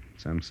need.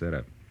 Some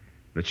setup.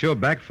 But it sure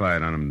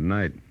backfired on him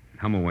tonight.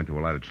 Hummel went to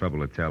a lot of trouble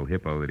to tell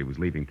Hippo that he was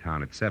leaving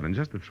town at 7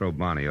 just to throw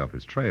Bonnie off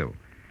his trail.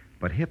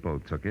 But Hippo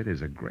took it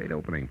as a great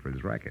opening for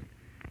his racket.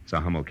 So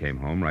Hummel came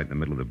home right in the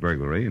middle of the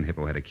burglary, and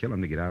Hippo had to kill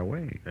him to get our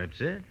way.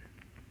 That's it?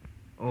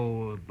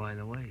 Oh, by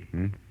the way,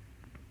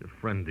 a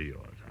friend of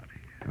yours out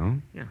here.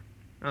 Oh? Yeah,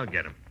 I'll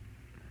get him.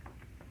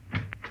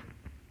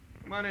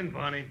 Come on in,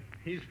 Bonnie.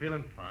 He's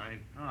feeling fine.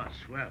 Oh,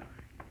 swell.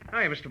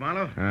 Hi, Mr.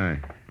 Marlowe. Hi.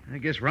 I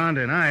guess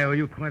Rhonda and I owe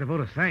you quite a vote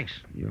of thanks.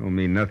 You owe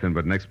me nothing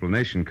but an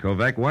explanation,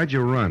 Kovac. Why'd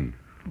you run?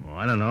 Oh,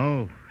 I don't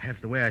know. Half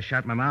the way I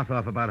shot my mouth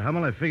off about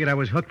Hummel, I figured I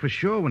was hooked for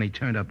sure when he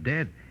turned up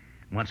dead.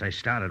 Once I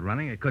started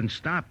running, I couldn't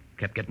stop.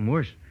 Kept getting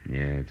worse. Yeah,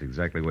 it's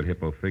exactly what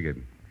Hippo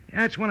figured.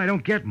 That's one I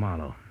don't get,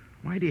 Marlowe.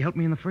 Why'd he help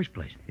me in the first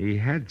place? He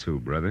had to,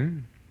 brother.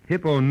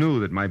 Hippo knew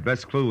that my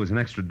best clue was an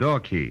extra door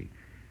key.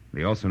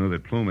 He also knew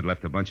that Plume had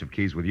left a bunch of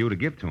keys with you to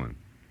give to him.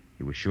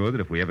 He was sure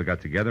that if we ever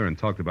got together and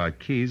talked about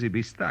keys, he'd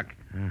be stuck.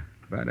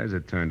 But as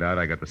it turned out,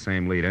 I got the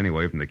same lead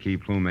anyway from the key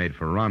Plume made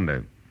for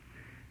Rhonda.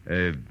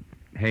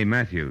 Hey,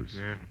 Matthews.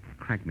 Yeah?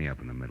 Crank me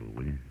up in the middle,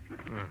 will you?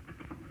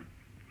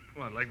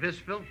 What, like this,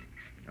 Phil?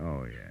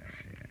 Oh,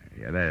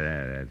 yeah.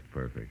 That's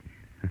perfect.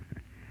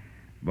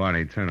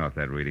 Barney, turn off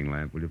that reading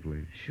lamp, will you,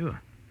 please? Sure.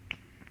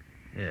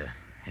 Yeah.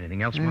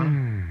 Anything else,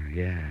 Marlowe?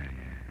 Yeah.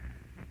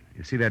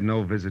 You see that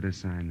no visitor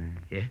sign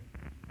there? Yeah?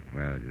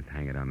 Well, just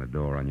hang it on the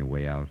door on your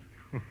way out.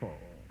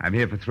 I'm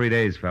here for 3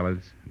 days,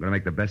 fellas. I'm going to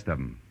make the best of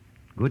them.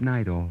 Good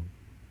night, all.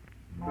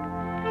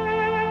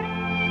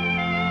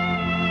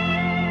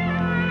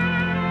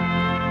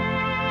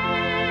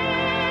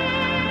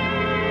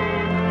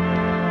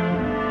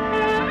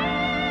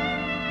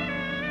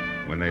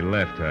 When they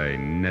left, I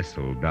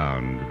nestled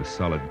down into the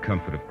solid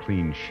comfort of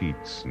clean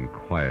sheets and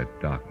quiet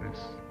darkness.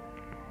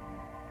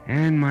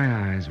 And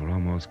my eyes were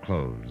almost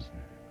closed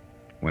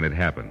when it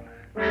happened.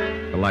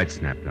 The light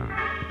snapped on.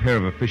 A pair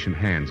of efficient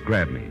hands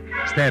grabbed me,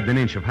 stabbed an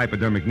inch of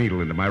hypodermic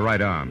needle into my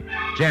right arm,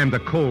 jammed a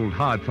cold,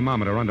 hard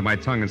thermometer under my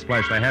tongue, and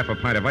splashed a half a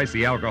pint of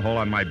icy alcohol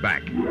on my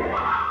back.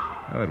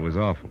 Oh, it was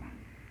awful.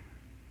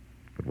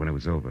 But when it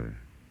was over,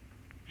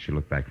 she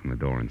looked back from the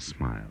door and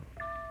smiled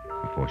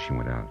before she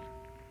went out.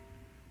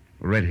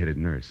 A red-headed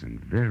nurse and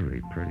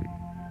very pretty.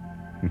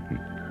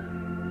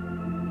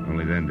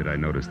 Only then did I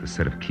notice the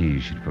set of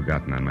keys she'd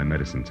forgotten on my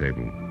medicine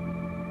table.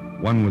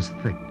 One was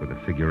thick with a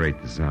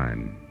figure-8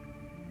 design.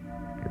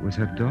 It was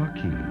her door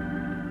key.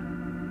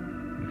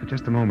 And for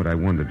just a moment, I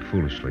wondered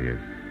foolishly if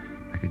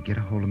I could get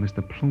a hold of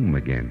Mr. Plume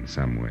again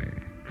some way.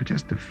 For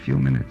just a few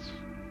minutes.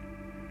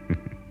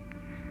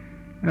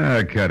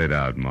 Cut it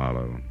out,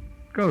 Marlowe.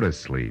 Go to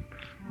sleep.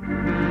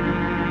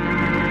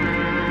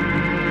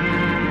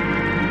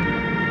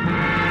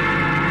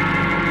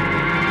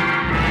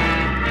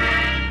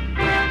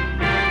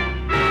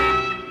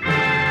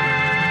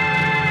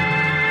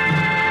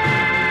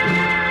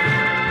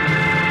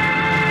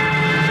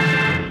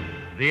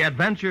 The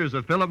Adventures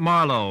of Philip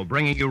Marlowe,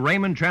 bringing you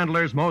Raymond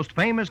Chandler's most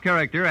famous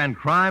character and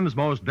crime's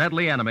most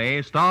deadly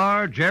enemy,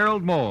 star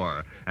Gerald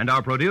Moore, and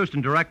are produced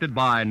and directed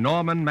by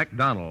Norman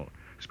MacDonald.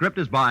 Script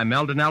is by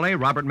Mel Donnelly,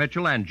 Robert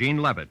Mitchell, and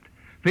Gene Levitt.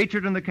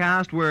 Featured in the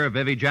cast were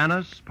Vivi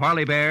Janis,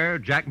 Parley Bear,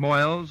 Jack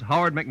Moyles,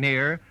 Howard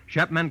McNear,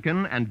 Shep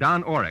Menken, and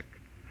Don Orick.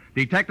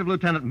 Detective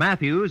Lieutenant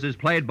Matthews is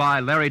played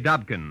by Larry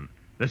Dobkin.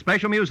 The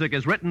special music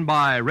is written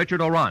by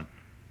Richard Orant.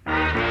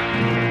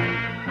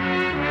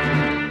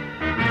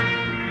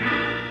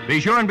 Be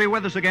sure and be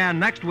with us again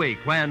next week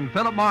when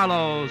Philip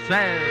Marlowe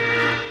says...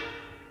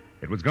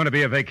 It was going to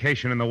be a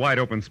vacation in the wide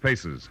open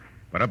spaces,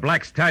 but a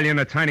black stallion,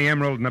 a tiny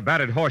emerald, and a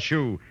battered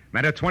horseshoe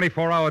meant a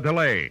 24-hour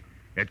delay.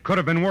 It could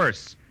have been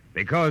worse,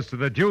 because to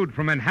the dude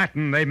from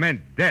Manhattan, they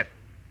meant death.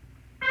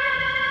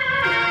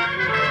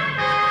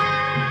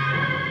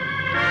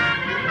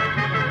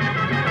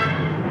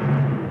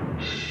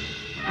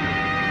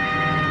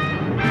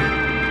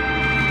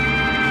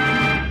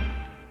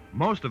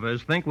 Most of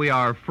us think we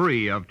are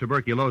free of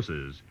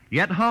tuberculosis.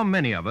 Yet how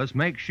many of us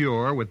make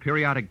sure with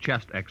periodic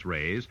chest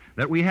x-rays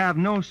that we have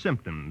no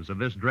symptoms of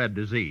this dread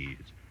disease?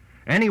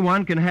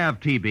 Anyone can have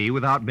TB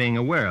without being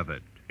aware of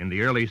it. In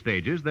the early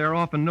stages, there are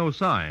often no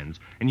signs,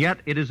 and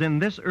yet it is in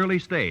this early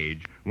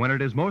stage when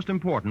it is most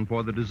important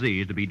for the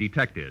disease to be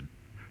detected.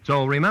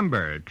 So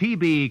remember,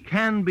 TB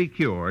can be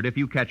cured if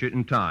you catch it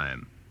in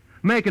time.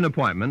 Make an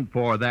appointment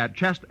for that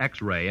chest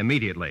x-ray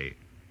immediately.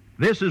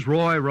 This is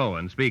Roy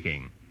Rowan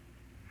speaking.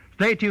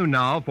 Stay tuned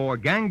now for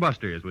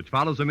Gangbusters, which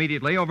follows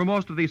immediately over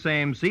most of the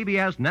same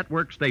CBS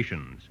network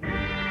stations.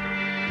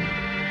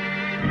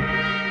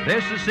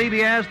 This is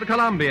CBS, the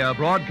Columbia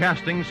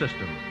Broadcasting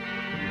System.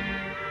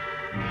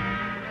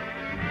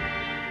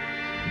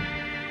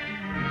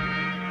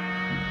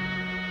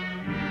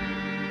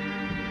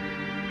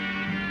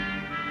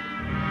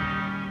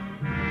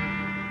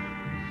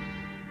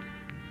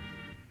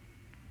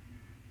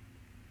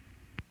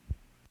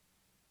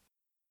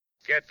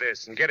 Get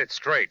this and get it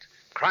straight.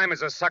 Crime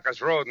is a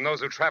sucker's road, and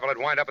those who travel it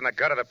wind up in the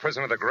gut of the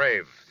prison of the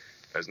grave.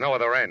 There's no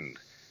other end.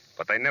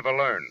 But they never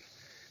learn.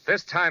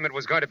 This time it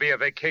was going to be a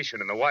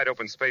vacation in the wide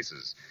open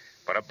spaces.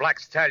 But a black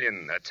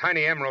stallion, a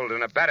tiny emerald,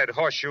 and a battered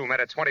horseshoe met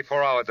a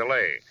 24-hour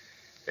delay.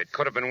 It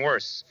could have been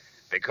worse,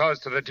 because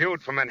to the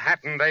dude from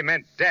Manhattan, they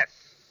meant death.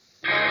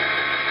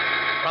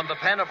 From the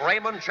pen of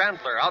Raymond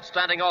Chandler,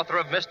 outstanding author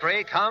of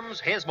mystery, comes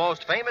his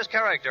most famous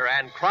character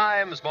and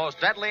crime's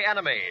most deadly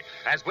enemy,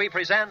 as we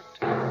present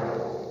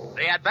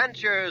The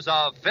Adventures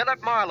of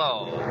Philip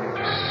Marlowe.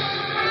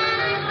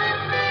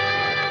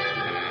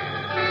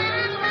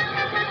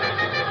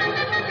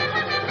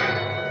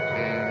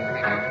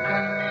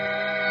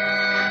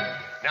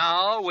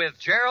 Now, with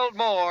Gerald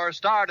Moore,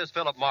 starred as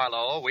Philip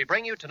Marlowe, we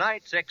bring you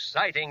tonight's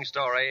exciting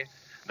story,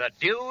 The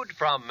Dude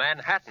from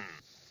Manhattan.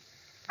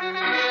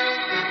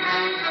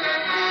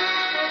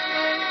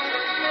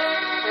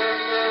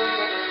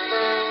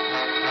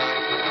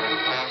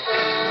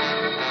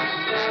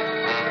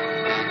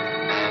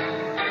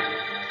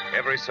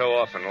 Every so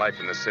often, life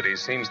in the city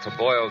seems to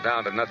boil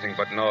down to nothing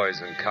but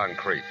noise and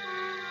concrete,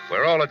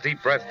 where all a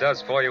deep breath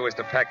does for you is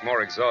to pack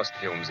more exhaust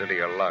fumes into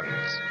your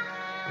lungs.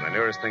 And the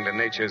nearest thing to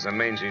nature is a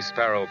mangy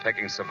sparrow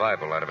pecking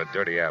survival out of a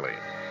dirty alley.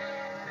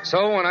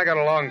 So when I got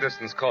a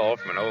long-distance call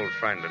from an old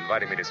friend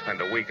inviting me to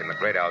spend a week in the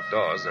great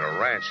outdoors at a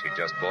ranch he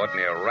just bought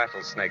near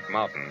Rattlesnake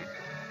Mountain,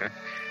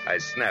 I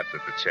snapped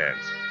at the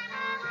chance.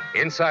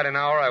 Inside an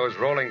hour, I was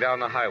rolling down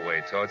the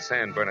highway toward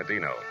San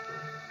Bernardino.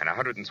 And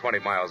 120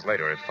 miles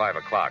later, at 5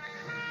 o'clock,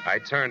 I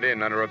turned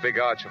in under a big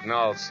arch of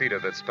gnarled cedar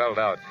that spelled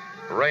out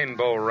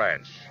Rainbow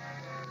Ranch.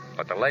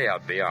 But the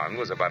layout beyond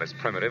was about as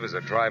primitive as a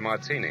dry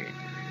martini.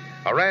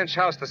 A ranch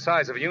house the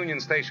size of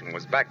Union Station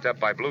was backed up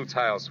by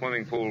blue-tile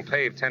swimming pool,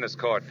 paved tennis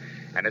court,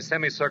 and a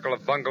semicircle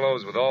of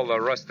bungalows with all the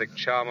rustic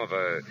charm of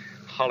a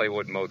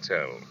Hollywood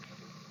motel.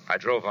 I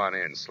drove on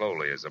in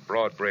slowly as a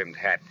broad-brimmed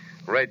hat,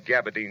 red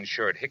gabardine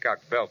shirt,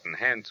 hickok belt, and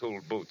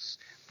hand-tooled boots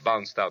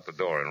bounced out the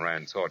door and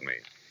ran toward me.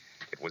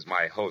 It was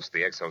my host,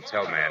 the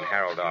ex-hotel man,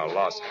 Harold R.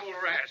 Lawson. Oh,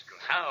 rascal.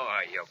 How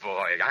are you,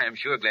 boy? I am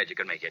sure glad you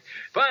could make it.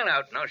 File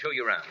out, and I'll show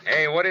you around.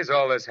 Hey, what is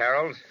all this,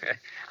 Harold?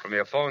 From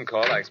your phone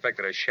call, I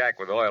expected a shack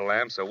with oil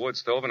lamps, a wood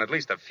stove, and at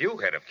least a few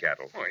head of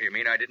cattle. Oh, you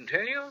mean I didn't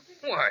tell you?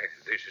 Why,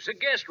 this is a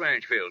guest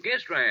ranch, Phil.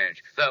 Guest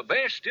ranch. The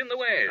best in the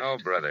West. Oh,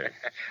 brother.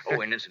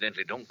 Oh, and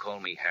incidentally, don't call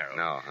me Harold.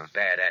 No, huh?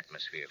 Bad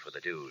atmosphere for the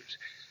dudes.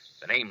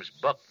 The name's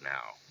Buck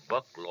now.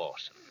 Buck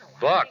Lawson.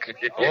 Buck?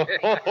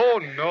 Oh,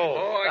 no.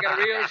 Oh, I got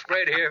a real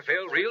spread here,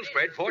 Phil. Real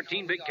spread.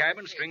 14 big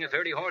cabins, string of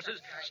 30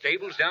 horses,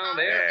 stables down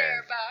there.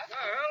 Yeah.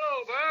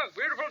 Hello, Buck.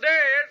 Beautiful day,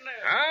 isn't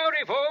it?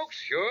 Howdy, folks.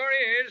 Sure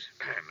is.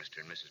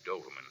 Mr. and Mrs.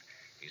 Doverman.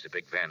 He's a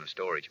big van and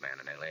storage man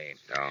in L.A.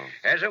 Oh.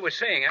 As I was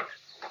saying,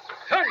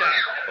 thunder!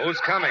 Who's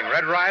coming?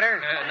 Red Rider?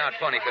 Not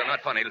funny, Phil,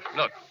 not funny.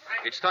 Look,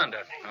 it's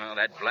thunder. Oh,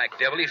 that black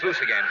devil, he's loose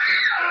again.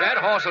 That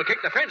horse will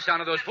kick the fence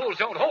down if those fools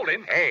don't hold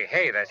him.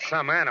 Hey, that's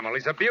some animal.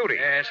 He's a beauty.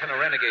 Yes, and a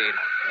renegade.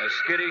 A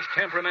skittish,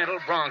 temperamental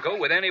bronco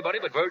with anybody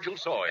but Virgil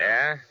Sawyer.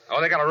 Yeah?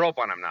 Oh, they got a rope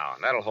on him now.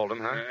 That'll hold him,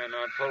 huh?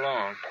 Not for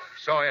long.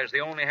 Sawyer's the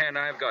only hand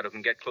I've got who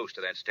can get close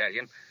to that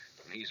stallion.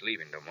 And he's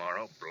leaving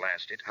tomorrow.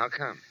 Blast it. How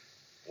come?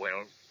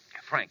 Well,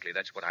 frankly,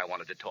 that's what I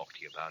wanted to talk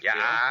to you about. Yeah,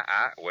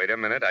 Phil. wait a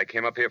minute. I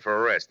came up here for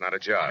a rest, not a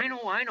job.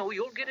 I know.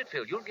 You'll get it,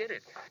 Phil. You'll get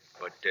it.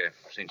 But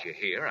since you're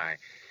here, I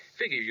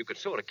figure you could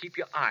sort of keep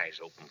your eyes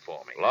open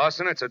for me.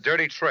 Lawson, it's a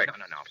dirty trick.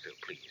 No, Phil,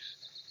 please.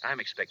 I'm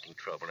expecting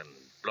trouble, and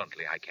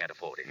bluntly, I can't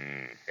afford it.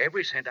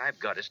 Every cent I've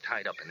got is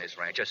tied up in this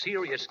ranch. A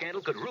serious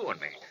scandal could ruin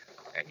me.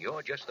 And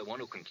you're just the one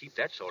who can keep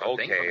that sort of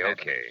thing from happening.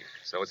 Okay.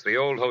 So it's the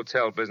old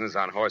hotel business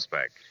on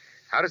horseback.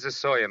 How does this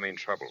Sawyer mean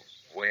trouble?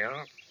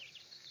 Well,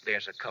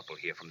 there's a couple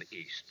here from the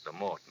east, the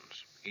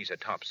Mortons. He's a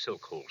top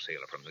silk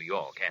wholesaler from New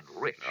York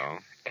and rich. Oh?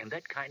 And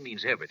that kind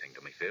means everything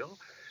to me, Phil.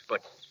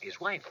 But his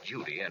wife,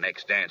 Judy, an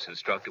ex-dance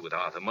instructor with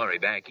Arthur Murray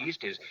back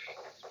east,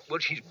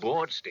 she's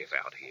bored stiff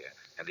out here.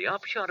 And the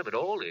upshot of it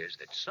all is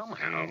that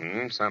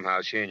somehow...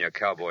 Somehow she and your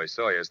cowboy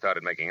Sawyer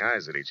started making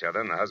eyes at each other,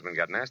 and the husband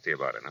got nasty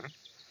about it, huh?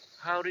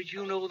 How did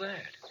you know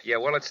that? Yeah,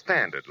 well, it's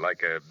standard,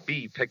 like a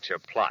B-picture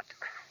plot.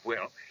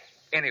 Well,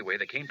 anyway,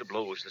 they came to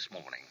blows this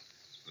morning.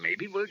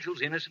 Maybe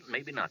Virgil's innocent,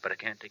 maybe not, but I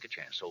can't take a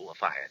chance, so I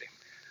fired him.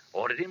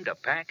 Ordered him to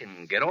pack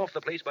and get off the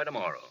place by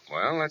tomorrow.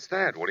 Well, that's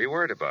that. What are you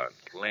worried about?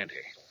 Plenty.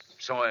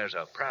 Sawyer's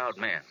a proud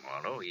man,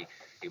 Marlowe. He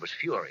was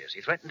furious.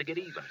 He threatened to get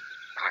even.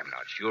 I'm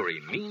not sure he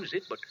means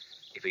it, but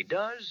if he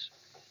does,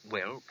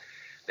 well,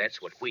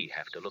 that's what we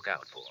have to look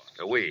out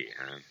for. We,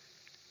 huh?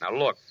 Now,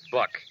 look,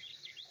 Buck,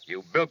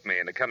 you bilked me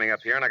into coming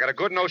up here, and I got a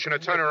good notion to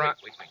turn around...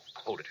 Wait.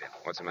 Hold it, Phil.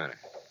 What's the matter?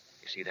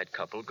 You see that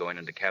couple going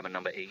into cabin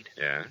number 8?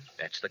 Yeah?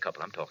 That's the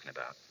couple I'm talking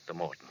about. The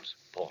Mortons,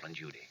 Paul and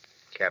Judy.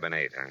 Cabin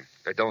 8, huh?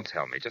 But don't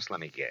tell me. Just let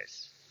me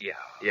guess. Yeah.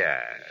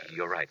 Yeah.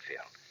 You're right,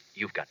 Phil.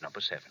 You've got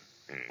number 7.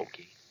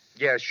 Okay.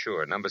 Yeah,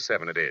 sure. Number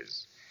 7 it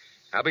is.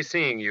 I'll be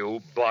seeing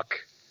you, Buck.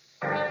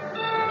 I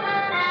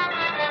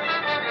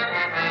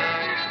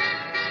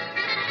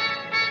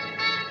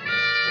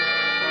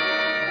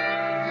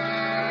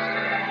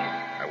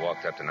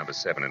walked up to number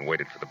 7 and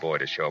waited for the boy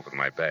to show up with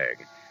my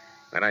bag.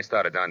 Then I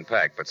started to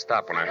unpack, but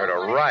stopped when I heard a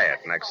riot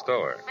next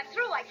door.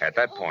 At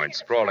that point,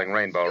 sprawling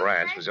Rainbow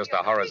Ranch was just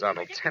a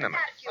horizontal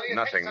tenement.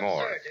 Nothing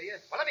more.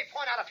 Well, let me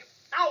point out a few...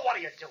 Now what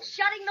are you doing?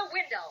 Shutting the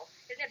window.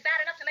 Isn't it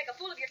bad enough to make a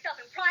fool of yourself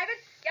in private?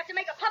 You have to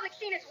make a public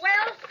scene as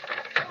well?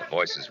 The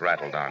voices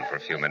rattled on for a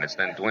few minutes,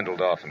 then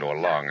dwindled off into a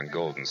long and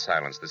golden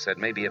silence that said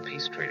maybe a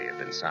peace treaty had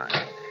been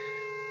signed.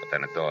 But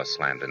then a door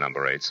slammed to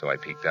number 8, so I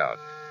peeked out.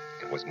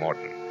 It was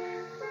Morton.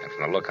 And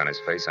from the look on his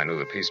face, I knew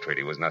the peace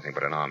treaty was nothing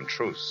but an armed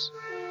truce.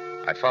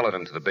 I followed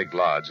him to the big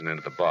lodge and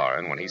into the bar,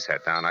 and when he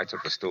sat down, I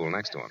took the stool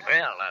next to him.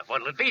 Well,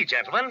 what'll it be,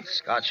 gentlemen?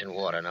 Scotch and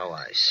water, no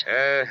ice.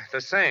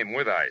 The same,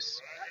 with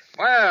ice.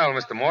 Well,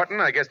 Mr.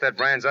 Morton, I guess that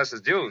brands us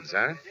as dudes,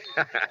 huh?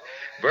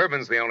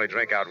 Bourbon's the only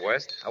drink out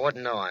west. I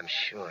wouldn't know, I'm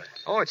sure.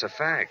 Oh, it's a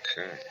fact.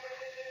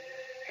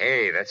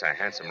 Hey, that's a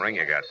handsome ring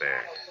you got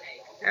there.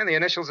 And the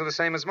initials are the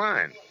same as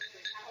mine.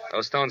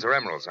 Those stones are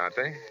emeralds, aren't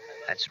they?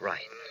 That's right.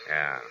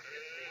 Yeah.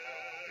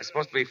 There's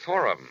supposed to be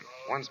 4 of them.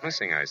 One's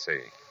missing, I see.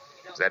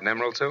 Is that an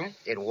emerald, too?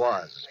 It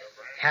was.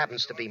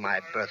 Happens to be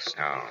my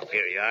birthstone. Oh.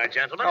 Here you are,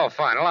 gentlemen. Oh,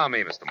 fine. Allow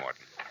me, Mr.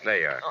 Morton. There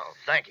you are. Oh,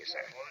 thank you,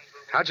 sir.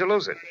 How'd you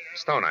lose it?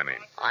 Stone, I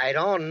mean. I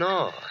don't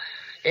know.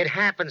 It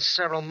happened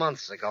several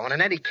months ago, and in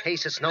any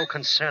case, it's no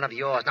concern of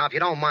yours. Now, if you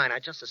don't mind,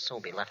 I'd just as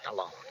soon be left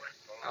alone.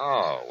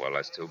 Oh, well,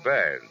 that's too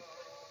bad.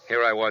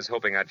 Here I was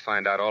hoping I'd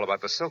find out all about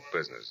the silk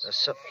business. The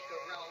silk?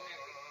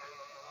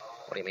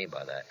 What do you mean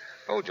by that?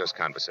 Oh, just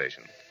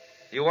conversation.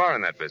 You are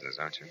in that business,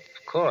 aren't you?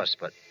 Of course,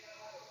 but...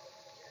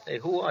 Hey,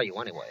 who are you,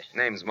 anyway?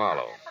 Name's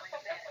Marlowe.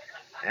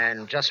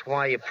 And just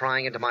why are you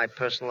prying into my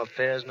personal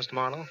affairs, Mr.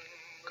 Marlowe?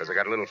 Because I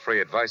got a little free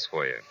advice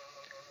for you.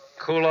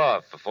 Cool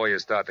off before you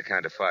start the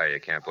kind of fire you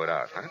can't put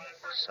out, huh?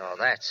 So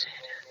that's it.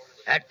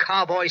 That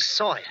cowboy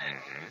Sawyer.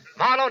 Mm-hmm.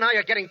 Marlowe, now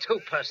you're getting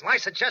too personal. I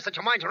suggest that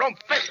you mind your own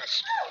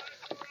business.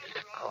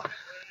 Oh,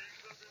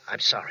 I'm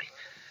sorry.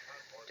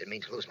 Didn't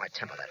mean to lose my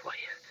temper that way.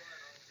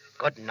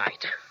 Good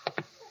night.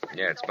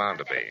 Yeah, it's bound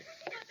to be.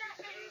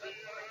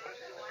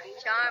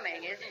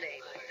 Charming, isn't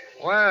he?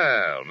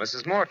 Well,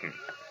 Mrs. Morton,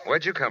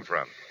 where'd you come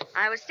from?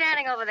 I was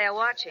standing over there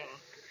watching.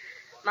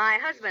 My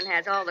husband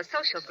has all the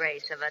social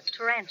grace of a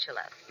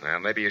tarantula. Well,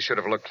 maybe you should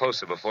have looked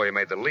closer before you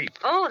made the leap.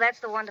 Oh, that's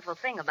the wonderful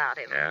thing about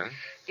him. Yeah?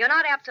 You're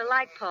not apt to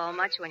like Paul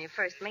much when you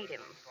first meet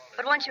him.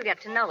 But once you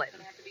get to know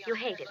him, you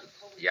hate him.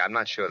 Yeah, I'm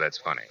not sure that's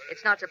funny.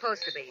 It's not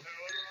supposed to be.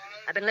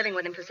 I've been living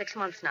with him for 6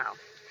 months now.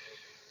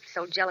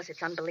 So jealous,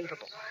 it's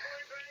unbelievable.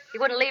 He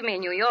wouldn't leave me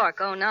in New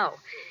York, oh, no.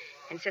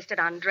 Insisted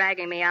on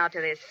dragging me out to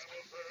this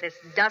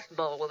dust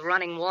bowl with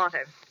running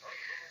water.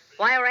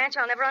 Why a ranch,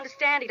 I'll never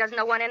understand. He doesn't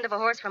know one end of a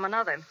horse from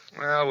another.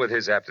 Well, with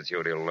his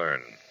aptitude, he'll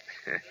learn.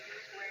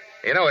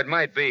 You know, it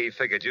might be he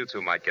figured you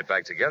two might get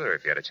back together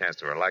if you had a chance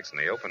to relax in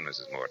the open,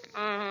 Mrs. Morton.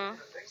 Mm-hmm.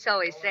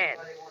 So he said.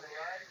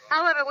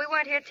 However, we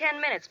weren't here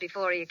 10 minutes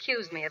before he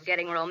accused me of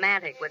getting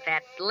romantic with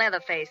that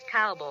leather-faced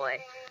cowboy.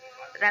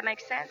 Does that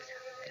make sense?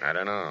 I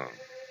don't know.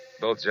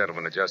 Both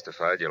gentlemen are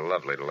justified. You're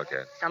lovely to look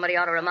at. Somebody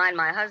ought to remind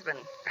my husband.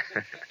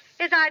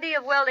 His idea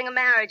of welding a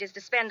marriage is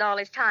to spend all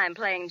his time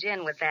playing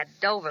gin with that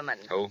Doberman.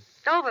 Who?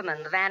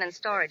 Doberman, the van and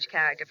storage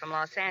character from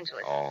Los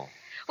Angeles. Oh.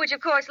 Which,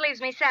 of course, leaves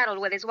me saddled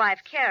with his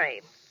wife,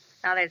 Carrie.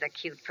 Now, there's a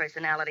cute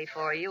personality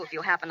for you if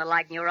you happen to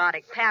like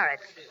neurotic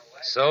parrots.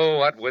 So,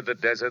 what with the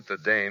desert, the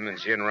dame, and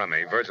gin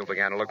rummy, Virgil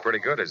began to look pretty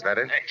good. Is that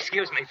it?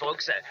 Excuse me,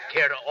 folks.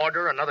 Care to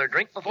order another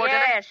drink before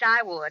dinner? Yes,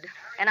 I would.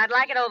 And I'd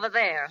like it over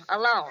there,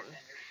 alone.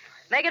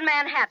 Make it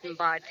Manhattan,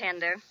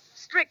 bartender.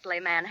 Strictly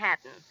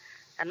Manhattan.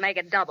 And make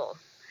it double.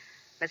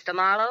 Mr.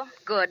 Marlowe,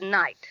 good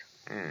night.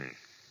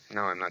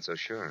 No, I'm not so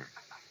sure.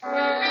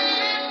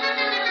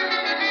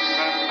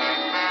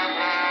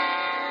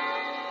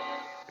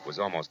 It was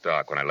almost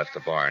dark when I left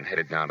the bar and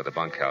headed down to the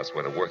bunkhouse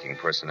where the working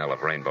personnel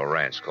of Rainbow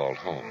Ranch called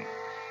home.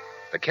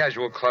 The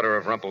casual clutter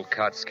of rumpled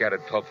cots,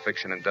 scattered pulp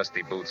fiction, and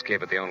dusty boots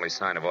gave it the only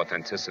sign of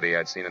authenticity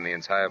I'd seen in the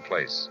entire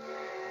place.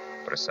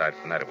 But aside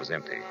from that, it was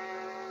empty.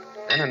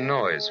 Then a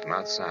noise from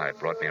outside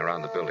brought me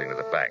around the building to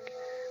the back,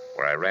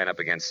 where I ran up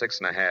against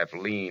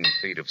 6.5 lean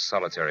feet of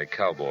solitary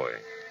cowboy.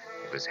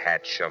 with his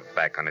hat shoved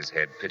back on his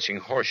head, pitching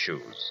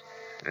horseshoes.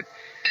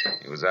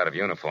 He was out of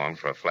uniform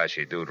for a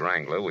flashy dude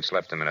wrangler, which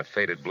left him in a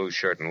faded blue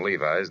shirt and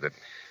Levi's that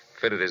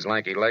fitted his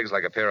lanky legs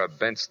like a pair of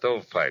bent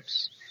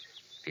stovepipes.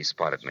 He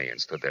spotted me and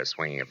stood there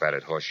swinging a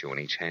battered horseshoe in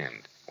each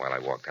hand while I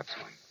walked up to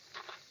him.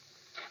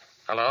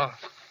 Hello?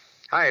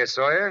 Hiya,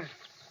 Sawyer.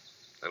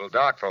 Little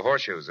dark for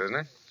horseshoes, isn't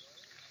it?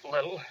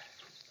 Little.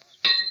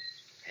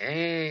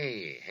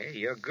 Hey,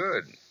 you're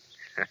good.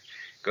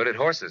 Good at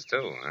horses,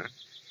 too, huh?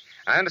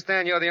 I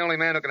understand you're the only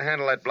man who can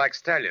handle that black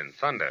stallion,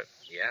 Thunder.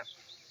 Yeah,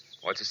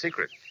 What's the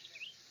secret?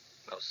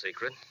 no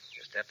secret.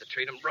 Just have to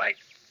treat him right.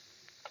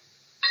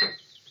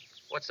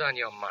 What's on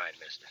your mind,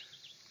 mister?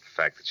 The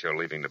fact that you're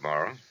leaving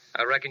tomorrow.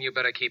 I reckon you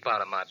better keep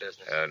out of my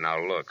business. Now,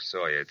 look,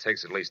 Sawyer, it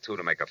takes at least two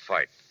to make a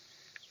fight.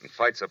 And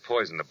fights are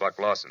poison to Buck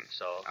Lawson.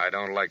 So? I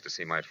don't like to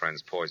see my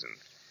friends poisoned.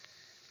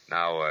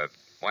 Now,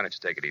 why don't you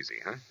take it easy,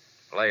 huh?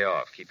 Lay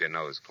off. Keep your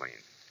nose clean.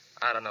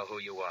 I don't know who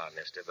you are,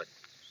 mister, but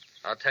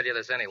I'll tell you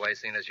this anyway,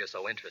 seeing as you're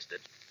so interested.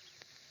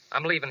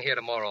 I'm leaving here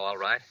tomorrow, all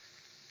right.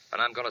 But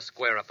I'm going to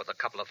square up with a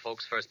couple of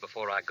folks first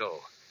before I go.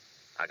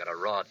 I got a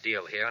raw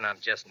deal here, and I'm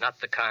just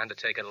not the kind to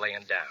take it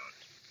laying down.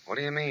 What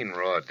do you mean,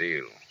 raw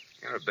deal?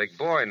 You're a big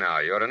boy now.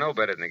 You ought to know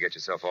better than to get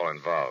yourself all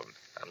involved.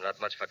 I'm not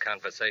much for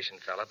conversation,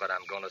 fella, but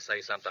I'm going to say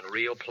something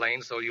real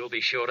plain so you'll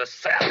be sure to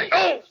sally.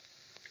 Oh!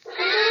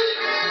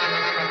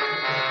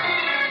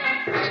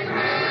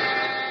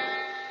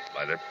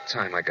 By the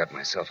time I got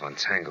myself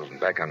untangled and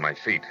back on my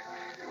feet,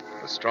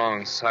 the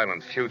strong,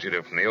 silent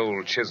fugitive from the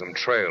old Chisholm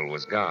Trail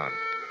was gone.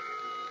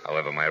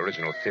 However, my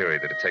original theory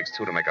that it takes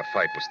two to make a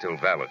fight was still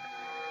valid.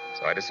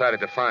 So I decided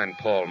to find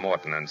Paul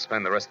Morton and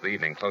spend the rest of the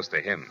evening close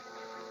to him.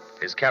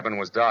 His cabin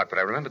was dark, but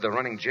I remembered the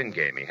running gin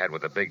game he had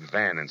with a big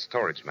van and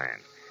storage man.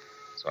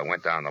 So I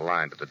went down the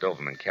line to the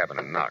Doberman cabin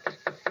and knocked.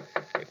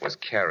 It was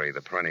Carrie,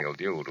 the perennial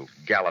dude, who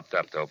galloped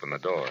up to open the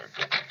door.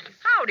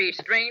 Howdy,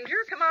 stranger.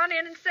 Come on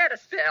in and set a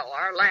spell.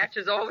 Our latch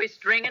is always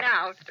stringing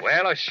out.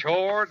 Well, I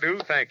sure do,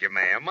 thank you,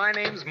 ma'am. My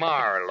name's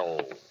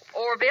Marlowe.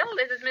 Orville,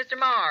 this is Mr.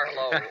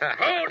 Marlowe.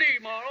 Howdy,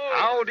 Marlowe.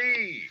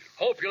 Howdy.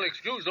 Hope you'll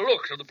excuse the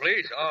looks of the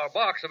place. Our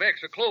box of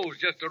extra clothes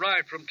just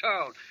arrived from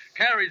town.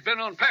 Carrie's been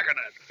unpacking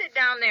it. Sit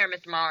down there,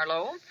 Mr.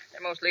 Marlowe.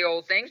 They're mostly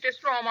old things. Just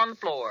throw them on the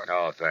floor.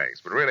 Oh,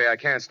 thanks. But really, I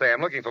can't stay.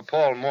 I'm looking for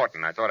Paul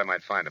Morton. I thought I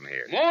might find him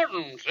here.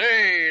 Morton,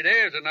 say,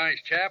 there's a nice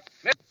chap.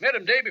 Met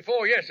him day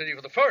before yesterday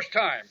for the first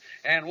time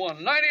and won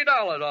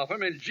 $90 off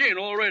him in gin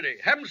already.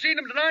 Haven't seen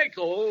him tonight,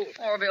 though.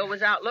 Orville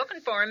was out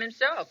looking for him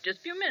himself just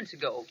a few minutes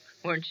ago.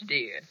 Weren't you,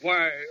 dear?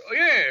 Why,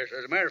 yes,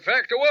 as a matter of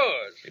fact, I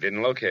was. You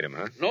didn't locate him,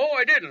 huh? No,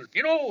 I didn't.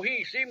 You know,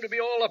 he seemed to be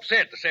all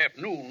upset this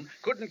afternoon.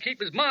 Couldn't keep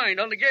his mind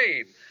on the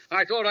game.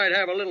 I thought I'd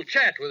have a little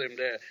chat with him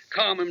to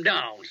calm him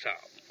down some.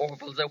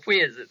 Orville's a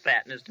whiz at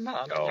that, Mr.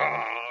 Marlowe.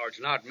 Oh,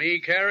 it's not me,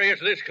 Carrie.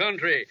 It's this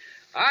country.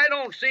 I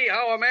don't see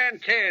how a man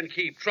can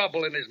keep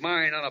trouble in his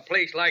mind on a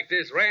place like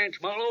this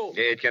ranch, Marlowe.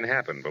 Yeah, it can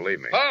happen,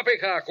 believe me.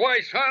 Poppycock, why,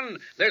 son,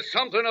 there's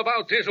something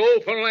about this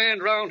open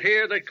land round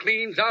here that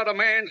cleans out a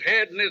man's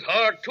head and his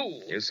heart,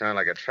 too. You sound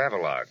like a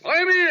travelogue.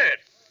 I mean it.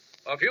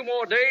 A few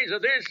more days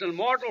of this and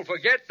Morton will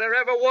forget there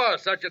ever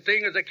was such a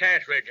thing as a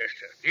cash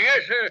register.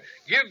 Yes, sir.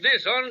 Give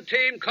this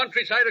untamed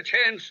countryside a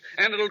chance,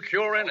 and it'll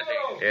cure anything.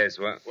 Yes,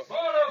 well...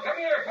 Marlowe, come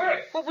here,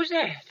 quick. What was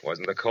that?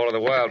 Wasn't the call of the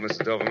wild,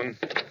 Mrs. Doberman.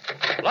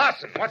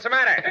 Lawson, what's the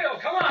matter? Bill,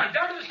 come on,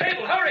 down to the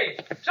stable, hurry.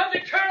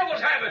 Something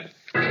terrible's happened.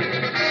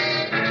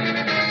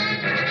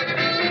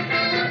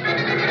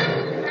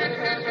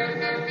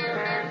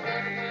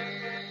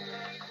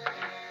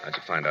 How'd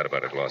you find out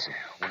about it, Lawson?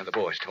 One of the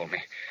boys told me.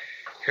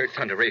 Heard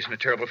Thunder raising a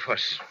terrible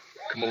fuss.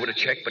 Come over to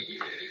check, but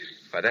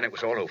by then it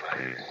was all over.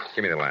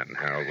 Give me the lantern,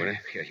 Harold, will you?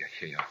 Here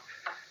you are.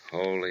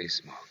 Holy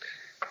smoke.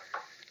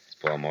 It's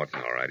Paul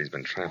Morton, all right. He's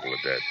been trampled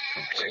to death.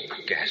 Oh, it's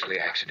a ghastly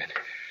accident.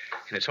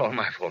 And it's all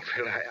my fault,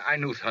 Phil. I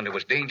knew Thunder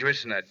was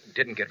dangerous, and I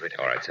didn't get rid of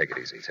him. All right, take it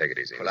easy.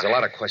 Well, There's a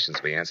lot of questions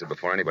to be answered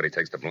before anybody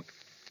takes the bloom.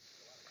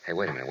 Hey,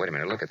 wait a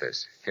minute. Look at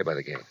this. Here by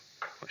the gate.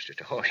 Oh, it's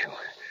just a horseshoe.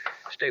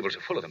 Stables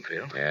are full of them,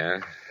 Phil. Yeah,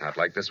 not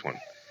like this one.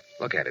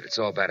 Look at it. It's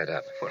all battered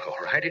up. Well,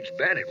 all right, it's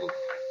battered. Well,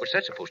 what's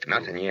that supposed to be?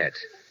 Nothing yet.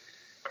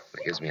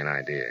 But it gives me an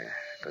idea.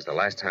 Because the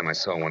last time I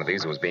saw one of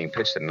these, it was being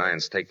pitched at an iron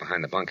stake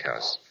behind the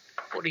bunkhouse.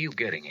 What are you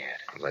getting at?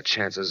 Well, the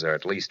chances are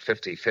at least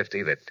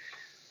 50-50 that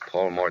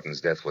Paul Morton's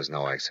death was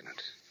no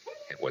accident.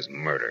 It was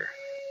murder.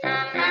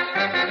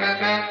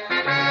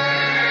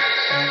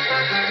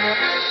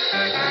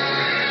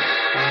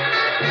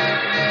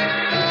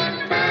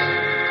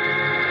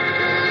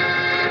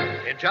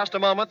 In just a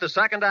moment, the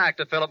second act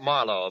of Philip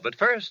Marlowe. But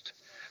first,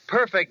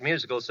 perfect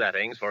musical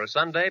settings for a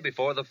Sunday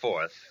before the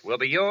 4th will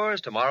be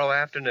yours tomorrow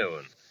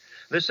afternoon.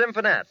 The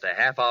Symphonette, a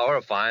half hour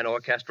of fine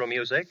orchestral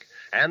music,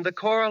 and the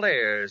Choral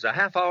Airs, a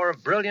half hour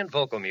of brilliant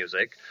vocal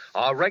music,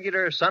 are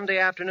regular Sunday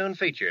afternoon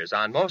features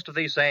on most of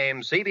these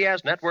same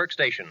CBS network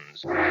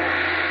stations.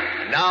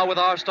 Now, with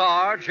our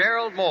star,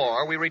 Gerald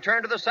Moore, we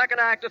return to the second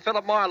act of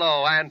Philip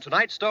Marlowe and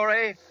tonight's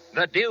story,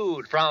 The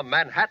Dude from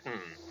Manhattan.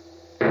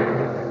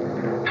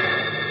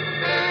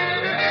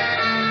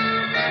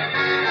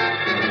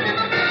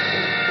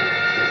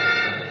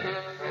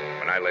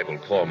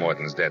 labeled Paul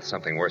Morton's death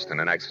something worse than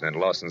an accident,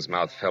 Lawson's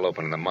mouth fell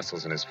open and the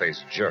muscles in his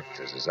face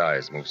jerked as his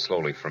eyes moved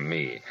slowly from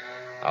me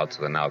out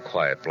to the now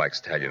quiet black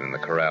stallion in the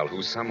corral,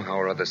 who somehow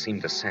or other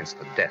seemed to sense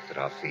the death at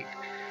our feet.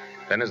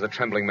 Then, as the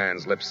trembling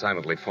man's lips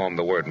silently formed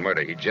the word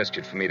murder, he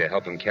gestured for me to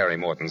help him carry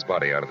Morton's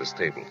body out of the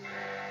stable.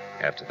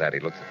 After that,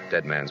 he looked at the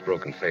dead man's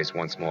broken face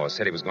once more,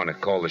 said he was going to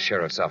call the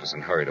sheriff's office,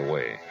 and hurried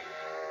away.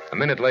 A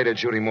minute later,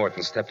 Judy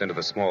Morton stepped into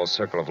the small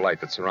circle of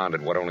light that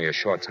surrounded what only a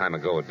short time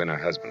ago had been her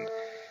husband.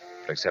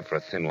 But except for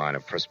a thin line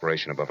of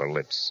perspiration above her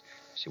lips,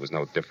 she was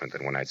no different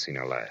than when I'd seen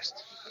her last.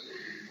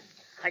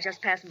 I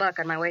just passed Buck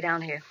on my way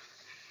down here.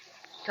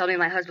 Told me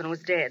my husband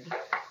was dead.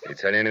 Did he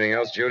tell you anything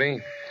else,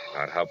 Judy?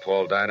 About how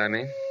Paul died, I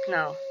mean?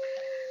 No.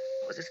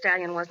 It was a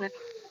stallion, wasn't it?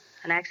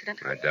 An accident?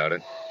 I doubt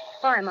it.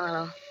 Why,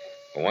 Marlowe?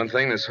 For one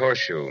thing, this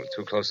horseshoe,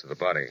 too close to the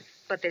body.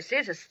 But this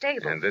is a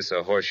stable. And this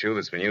a horseshoe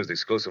that's been used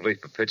exclusively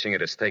for pitching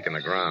at a stake in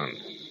the ground.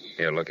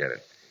 Here, look at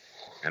it.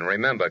 And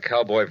remember,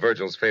 Cowboy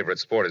Virgil's favorite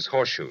sport is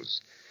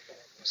horseshoes.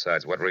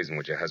 Besides, what reason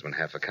would your husband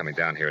have for coming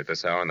down here at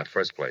this hour in the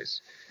first place?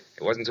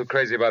 He wasn't too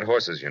crazy about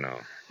horses, you know.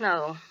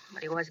 No,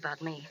 but he was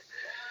about me.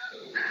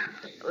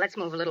 Let's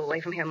move a little away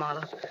from here,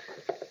 Marlowe.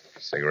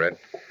 Cigarette?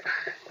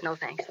 No,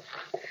 thanks.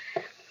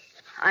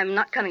 I'm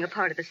not coming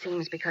apart at the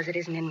seams because it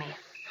isn't in me.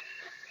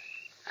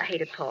 I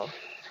hated Paul.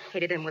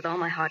 Hated him with all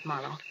my heart,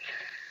 Marlowe.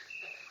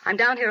 I'm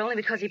down here only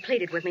because he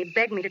pleaded with me,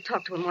 begged me to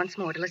talk to him once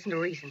more, to listen to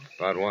reason.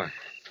 About what?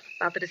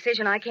 About the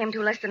decision I came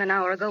to less than an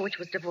hour ago, which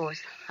was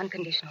divorce,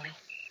 unconditionally.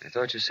 I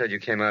thought you said you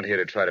came out here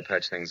to try to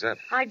patch things up.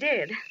 I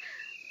did.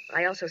 But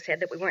I also said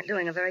that we weren't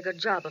doing a very good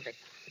job of it.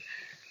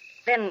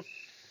 Then,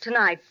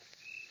 tonight,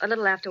 a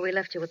little after we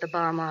left you at the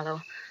bar,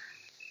 Marlowe,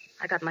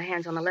 I got my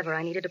hands on the lever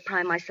I needed to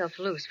pry myself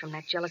loose from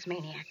that jealous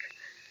maniac.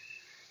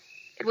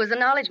 It was the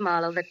knowledge,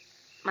 Marlowe, that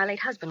my late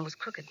husband was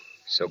crooked.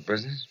 Silk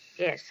business?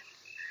 Yes.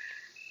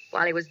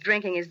 While he was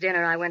drinking his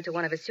dinner, I went to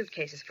one of his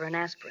suitcases for an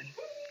aspirin.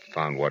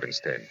 Found what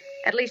instead?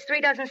 At least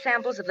 36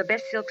 samples of the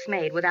best silks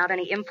made without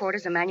any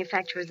importer's or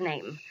manufacturer's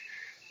name.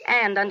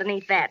 And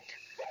underneath that,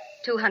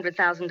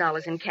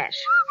 $200,000 in cash.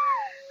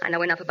 I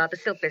know enough about the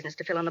silk business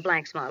to fill in the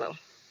blanks, Marlowe.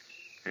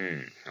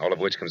 All of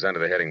which comes under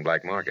the heading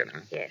black market,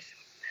 huh? Yes.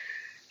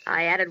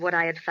 I added what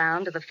I had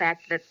found to the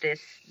fact that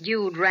this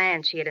Dude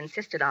ranch he had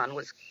insisted on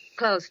was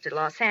close to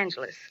Los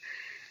Angeles.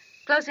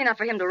 Close enough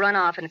for him to run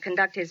off and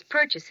conduct his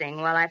purchasing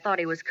while I thought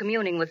he was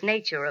communing with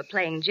nature or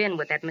playing gin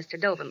with that Mr.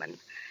 Doverman.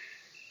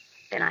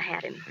 Then I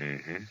had him.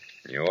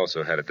 Mm-hmm. You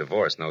also had a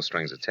divorce, no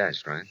strings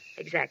attached, right?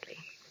 Exactly.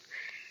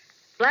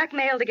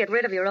 Blackmail to get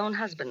rid of your own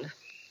husband.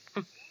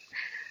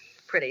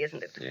 Pretty,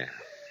 isn't it? Yeah.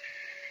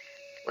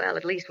 Well,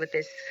 at least with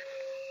this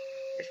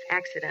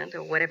accident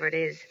or whatever it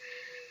is,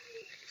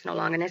 it's no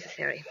longer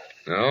necessary.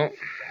 No.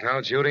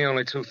 Now, Judy,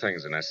 only two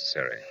things are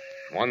necessary.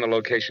 One, the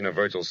location of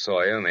Virgil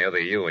Sawyer, and the other,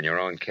 you in your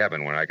own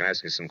cabin where I can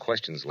ask you some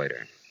questions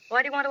later.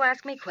 Why do you want to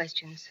ask me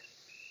questions?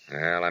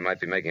 Well, I might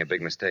be making a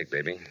big mistake,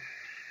 baby.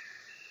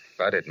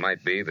 But it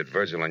might be that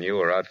Virgil and you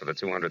are out for the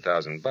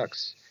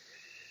 $200,000.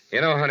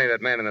 You know, honey,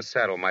 that man in the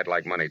saddle might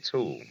like money,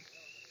 too.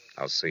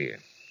 I'll see you.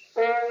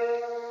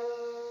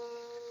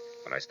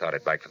 When I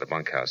started back for the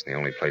bunkhouse in the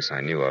only place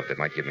I knew of that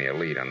might give me a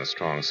lead on the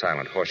strong,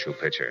 silent horseshoe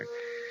pitcher,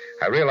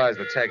 I realized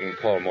that tagging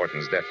Paul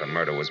Morton's death a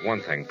murder was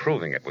one thing,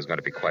 proving it was going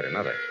to be quite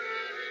another.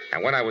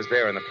 And when I was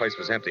there and the place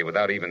was empty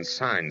without even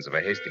signs of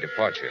a hasty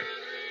departure,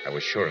 I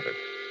was sure of it.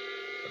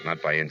 But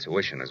not by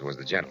intuition, as was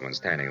the gentleman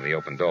standing in the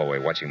open doorway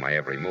watching my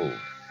every move.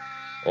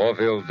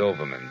 Orville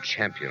Doverman,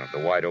 champion of the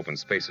wide-open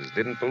spaces,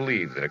 didn't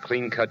believe that a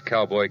clean-cut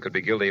cowboy could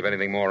be guilty of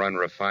anything more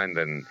unrefined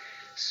than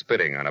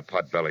spitting on a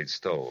pot-bellied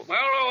stove.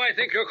 Marlowe, I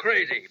think you're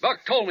crazy.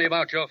 Buck told me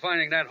about your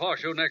finding that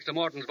horseshoe next to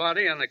Morton's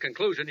body and the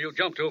conclusion you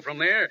jumped to from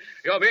there.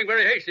 You're being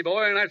very hasty,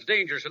 boy, and that's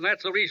dangerous, and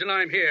that's the reason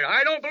I'm here.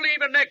 I don't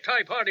believe in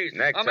necktie parties.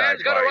 Necktie a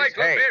man's got a right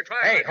to a fair trial.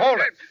 Hey, hold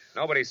it.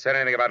 Nobody said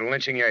anything about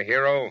lynching your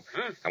hero.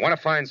 Huh? I want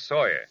to find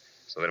Sawyer,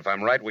 so that if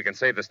I'm right, we can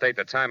save the state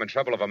the time and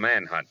trouble of a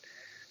manhunt.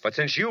 But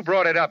since you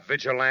brought it up,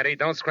 Vigilante,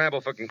 don't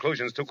scramble for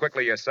conclusions too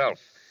quickly yourself.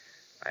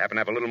 I happen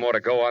to have a little more to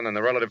go on than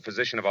the relative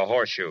position of a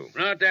horseshoe.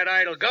 Not that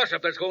idle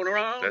gossip that's going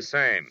around. The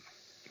same.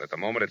 But at the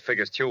moment, it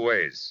figures two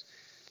ways.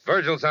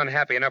 Virgil's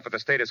unhappy enough with the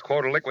status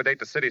quo to liquidate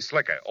the city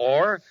slicker.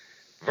 Or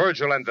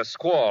Virgil and the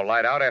squaw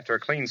light out after a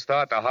clean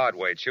start the hard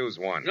way. Choose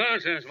one.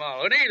 Nonsense,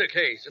 Marlowe. In either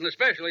case, and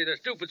especially the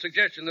stupid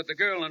suggestion that the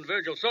girl and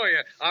Virgil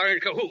Sawyer are in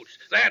cahoots.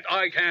 That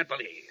I can't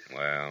believe.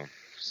 Well,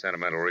 for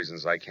sentimental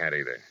reasons, I can't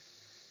either.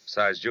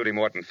 Besides, Judy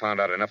Morton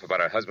found out enough about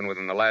her husband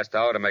within the last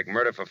hour to make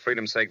murder for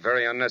freedom's sake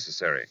very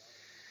unnecessary.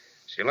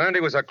 She learned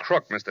he was a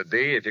crook, Mr.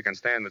 D, if you can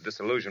stand the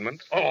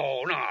disillusionment.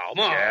 Oh, now,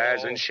 Marlowe.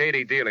 Yes, and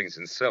shady dealings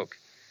in silk.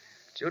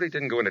 Judy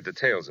didn't go into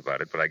details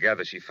about it, but I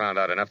gather she found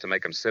out enough to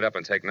make him sit up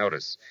and take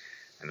notice.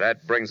 And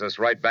that brings us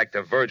right back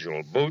to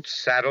Virgil, boots,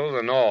 saddle,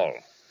 and all.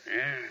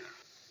 Yeah,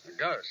 it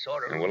does,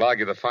 sort of. And we'll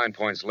argue the fine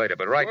points later.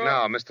 But right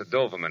now, Mr.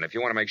 Doverman, if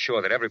you want to make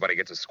sure that everybody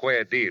gets a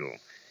square deal,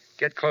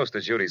 get close to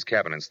Judy's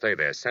cabin and stay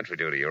there. Sentry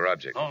duty, your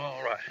object.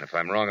 All right. And if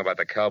I'm wrong about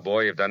the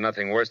cowboy, you've done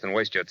nothing worse than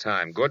waste your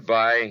time.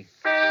 Goodbye.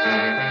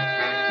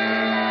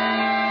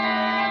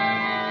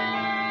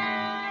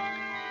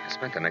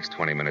 spent the next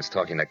 20 minutes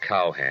talking to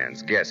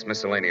cowhands, guests,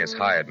 miscellaneous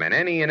hired men,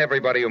 any and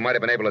everybody who might have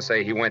been able to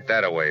say he went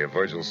that away of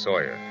Virgil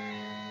Sawyer,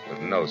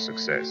 with no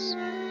success.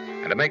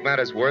 And to make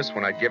matters worse,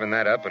 when I'd given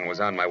that up and was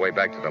on my way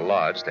back to the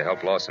lodge to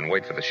help Lawson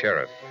wait for the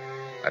sheriff,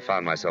 I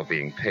found myself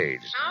being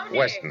paged. Howdy.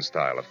 Western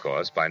style, of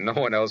course, by no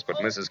one else but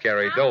Mrs.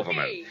 Carrie Howdy.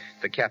 Doverman,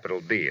 the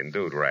capital D in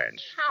Dude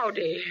Ranch.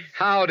 Howdy.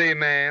 Howdy,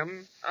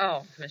 ma'am.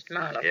 Oh, Mr.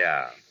 Marlowe.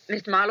 Yeah.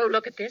 Mr. Marlowe,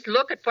 look at this.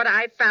 Look at what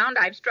I've found.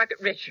 I've struck it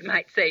rich, you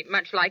might say,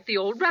 much like the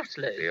old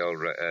rustlers. The old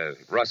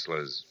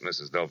rustlers,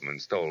 Mrs. Doverman,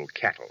 stole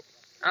cattle.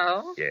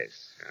 Oh?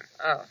 Yes.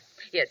 Oh,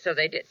 yes, so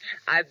they did.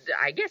 I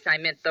guess I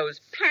meant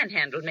those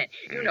panhandle men.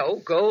 You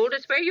know, gold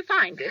is where you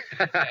find it.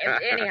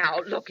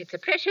 Anyhow, look, it's a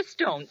precious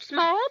stone.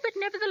 Small, but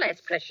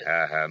nevertheless precious.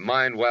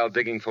 Mined while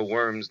digging for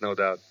worms, no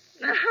doubt.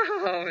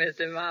 Oh,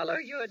 Mr. Marlowe,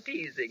 you're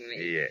teasing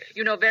me. Yes.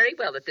 You know very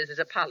well that this is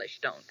a polished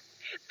stone.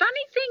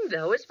 Funny thing,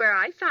 though, is where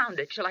I found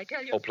it. Shall I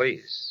tell you? Oh,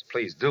 please.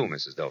 Please do,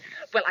 Mrs. Doverman.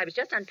 Well, I was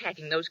just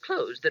unpacking those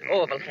clothes that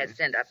Orville has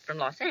sent up from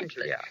Los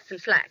Angeles. Yeah. Some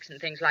slacks and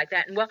things like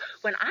that. And, well,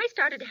 when I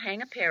started to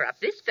hang a pair up,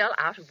 this fell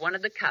out of one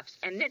of the cuffs.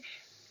 And then...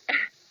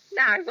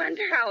 Now, I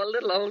wonder how a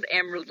little old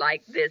emerald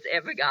like this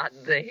ever got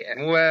there.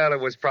 Well, it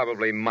was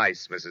probably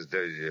mice,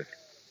 Mrs.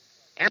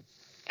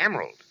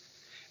 Emerald.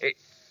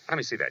 Let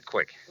me see that,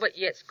 quick. Well,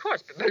 yes, of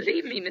course. But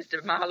believe me,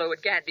 Mr. Marlowe,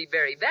 it can't be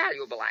very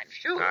valuable, I'm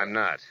sure. I'm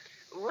not.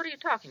 What are you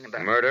talking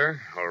about? Murder,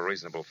 or a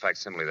reasonable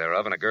facsimile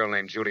thereof, and a girl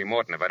named Judy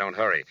Morton if I don't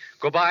hurry.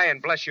 Goodbye,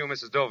 and bless you,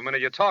 Mrs. Doverman.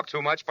 You talk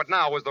too much, but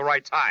now was the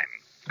right time.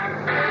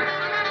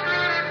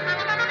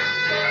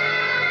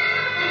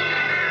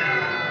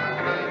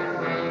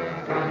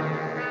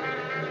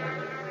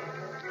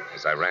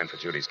 As I ran for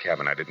Judy's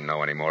cabin, I didn't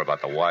know any more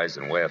about the whys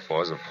and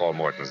wherefores of Paul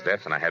Morton's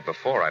death than I had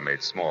before I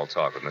made small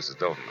talk with Mrs.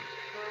 Doverman.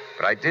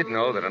 But I did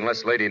know that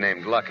unless Lady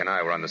named Luck and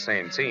I were on the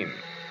same team,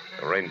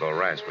 the Rainbow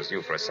Ranch was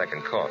due for a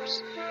second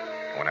corpse.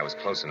 When I was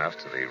close enough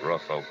to the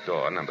rough oak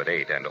door, numbered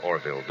 8, and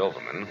Orville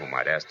Doverman, whom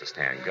I'd asked to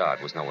stand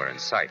guard, was nowhere in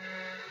sight.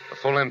 The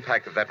full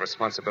impact of that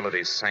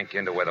responsibility sank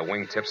into where the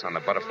wingtips on the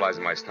butterflies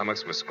in my stomach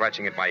were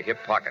scratching at my hip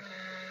pocket,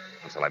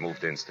 until I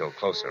moved in still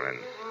closer, and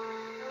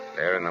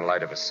there in the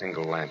light of a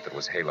single lamp that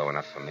was halo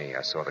enough for me,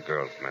 I saw the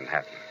girl from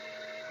Manhattan,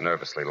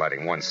 nervously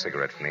lighting one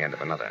cigarette from the end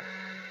of another,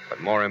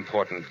 but more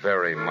important,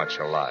 very much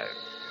alive.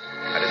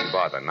 I didn't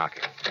bother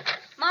knocking.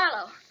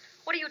 Marlowe,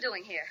 what are you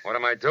doing here? What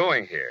am I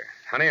doing here?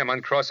 Honey, I'm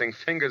uncrossing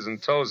fingers and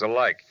toes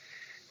alike.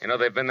 You know,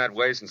 they've been that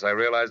way since I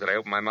realized that I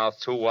opened my mouth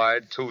too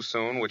wide, too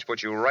soon, which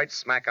put you right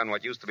smack on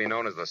what used to be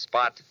known as the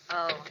spot.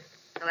 Oh,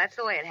 so that's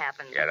the way it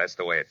happened. Yeah, that's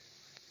the way it...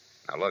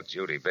 Now, look,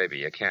 Judy, baby,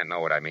 you can't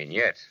know what I mean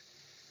yet.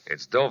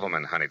 It's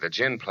Doverman, honey, the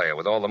gin player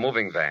with all the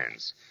moving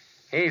vans.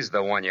 He's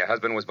the one your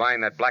husband was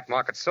buying that black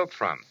market silk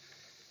from.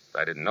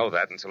 I didn't know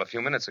that until a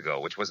few minutes ago,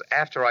 which was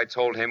after I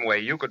told him where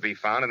you could be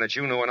found and that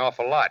you knew an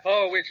awful lot.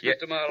 Oh, which,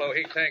 Mr. Marlowe,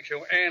 he thanks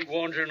you and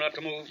warns you not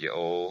to move.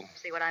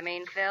 See what I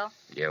mean, Phil?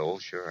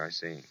 Sure, I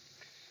see.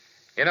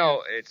 You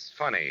know, it's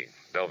funny,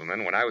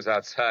 Doverman, when I was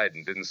outside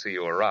and didn't see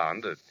you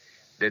around,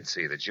 did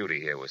see that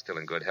Judy here was still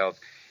in good health,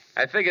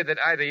 I figured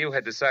that either you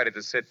had decided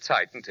to sit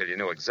tight until you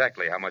knew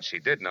exactly how much she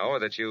did know, or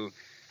that you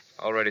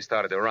already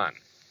started to run.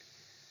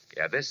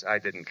 Yeah, this I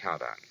didn't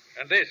count on.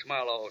 And this,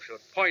 Marlowe,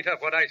 should point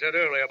up what I said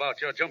earlier about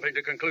your jumping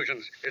to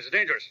conclusions. It's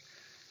dangerous.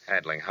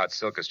 Handling hot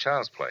silk is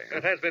child's play.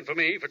 It has been for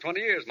me for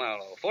 20 years,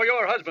 Marlowe. For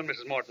your husband,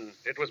 Mrs. Morton,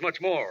 it was much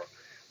more.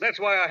 That's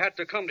why I had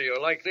to come to you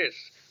like this.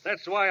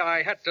 That's why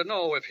I had to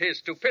know if his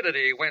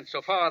stupidity went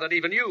so far that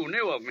even you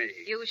knew of me.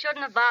 You shouldn't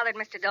have bothered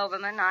Mr.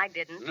 Doberman. I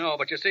didn't. No,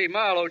 but you see,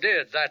 Marlowe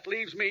did. That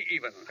leaves me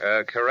even.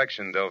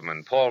 Correction,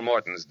 Doverman. Paul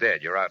Morton's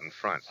dead. You're out in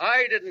front.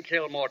 I didn't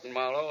kill Morton,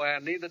 Marlowe,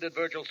 and neither did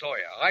Virgil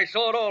Sawyer. I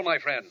saw it all, my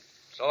friend.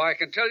 So I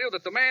can tell you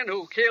that the man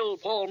who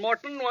killed Paul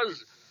Morton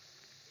was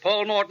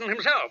Paul Morton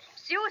himself.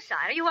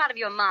 Suicide? Are you out of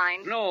your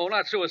mind? No,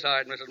 not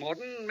suicide, Mrs.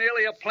 Morton.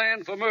 Merely a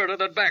plan for murder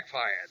that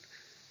backfired.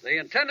 The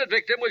intended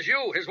victim was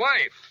you, his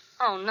wife.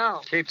 Oh,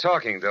 no. Keep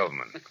talking,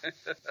 Doverman.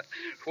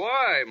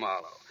 Why,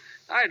 Marlowe?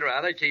 I'd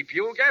rather keep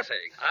you guessing.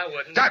 I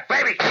wouldn't. Duck,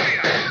 baby!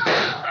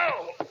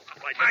 Oh!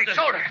 My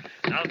shoulder.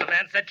 Now, the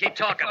man said keep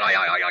talking.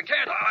 I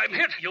can't. I'm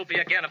hit. You'll be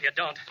again if you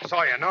don't.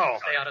 Sawyer, no.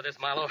 Stay out of this,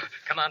 Marlowe.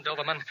 Come on,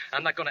 Doverman.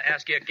 I'm not going to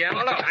ask you again.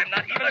 Well, look, I'm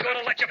not even going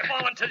to let you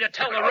fall until you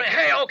tell the rest.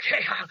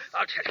 Okay.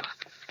 I'll tell you.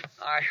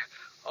 I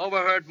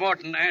overheard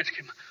Morton ask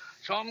him,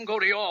 "Some go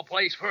to your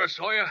place first,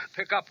 Sawyer,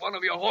 pick up one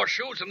of your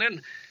horseshoes," and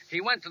then he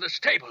went to the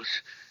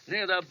stables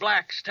near the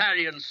Black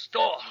Stallion's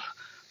stall,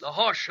 the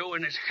horseshoe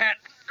in his hand.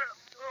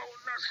 Oh,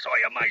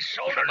 Sawyer, my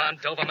shoulder. Come on,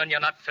 Doverman, you're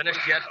not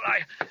finished yet.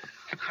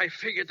 I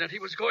figured that he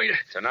was going to...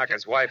 To knock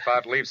his wife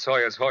out, leave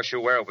Sawyer's horseshoe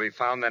where it will be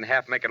found, then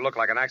half make it look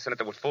like an accident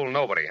that would fool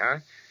nobody, huh?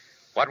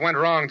 What went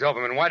wrong,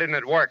 Doberman? Why didn't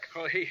it work?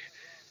 Well, he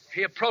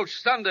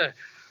approached Thunder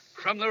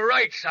from the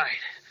right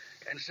side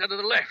instead of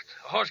the left.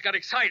 The horse got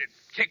excited,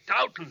 kicked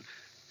out, and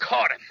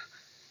caught him.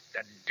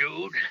 The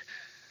dude.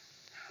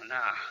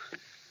 Now,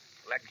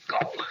 let go,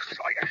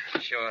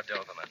 Sawyer. Sure,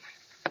 Doverman.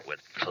 With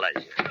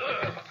pleasure.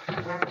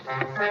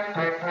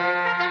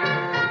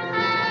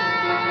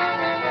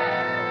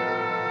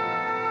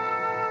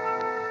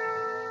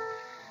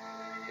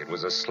 It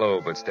was a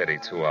slow but steady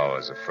 2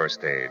 hours of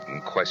first aid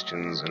and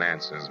questions and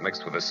answers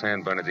mixed with a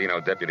San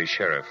Bernardino deputy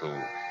sheriff who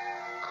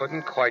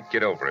couldn't quite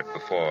get over it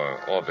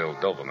before Orville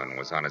Doberman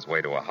was on his way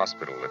to a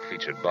hospital that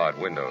featured barred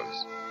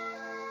windows.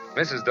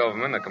 Mrs.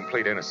 Doberman, a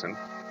complete innocent,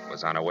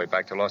 was on her way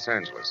back to Los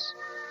Angeles.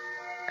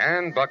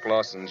 And Buck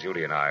Lawson,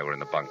 Judy, and I were in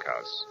the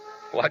bunkhouse,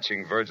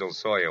 watching Virgil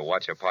Sawyer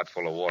watch a pot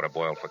full of water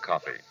boil for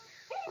coffee,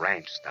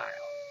 ranch style.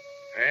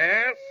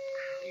 Well,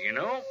 you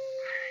know,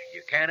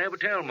 you can't ever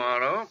tell,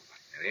 Marlowe.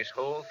 This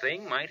whole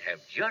thing might have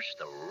just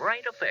the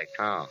right effect.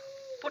 How?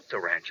 Put the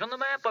ranch on the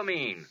map, I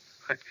mean.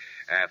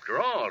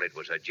 After all, it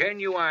was a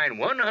genuine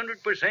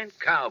 100%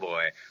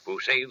 cowboy who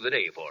saved the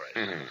day for us.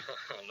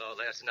 Oh, no,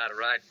 that's not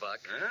right, Buck.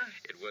 Huh?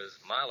 It was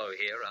Marlowe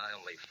here. I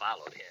only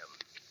followed him.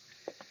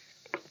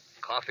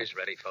 Coffee's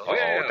ready, folks.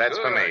 Oh, that's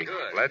good, for me.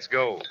 Good. Let's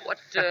go. What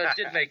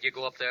did make you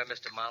go up there,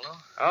 Mr. Marlowe?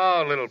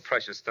 Oh, a little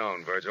precious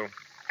stone, Virgil.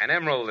 An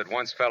emerald that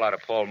once fell out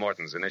of Paul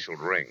Morton's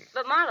initialed ring.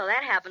 But, Marlowe,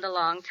 that happened a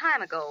long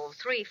time ago,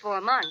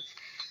 3-4 months.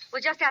 It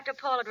was just after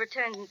Paul had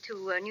returned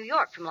to New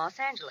York from Los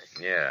Angeles.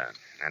 Yeah,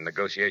 and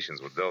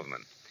negotiations with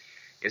Doberman.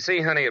 You see,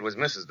 honey, it was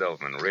Mrs.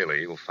 Doberman,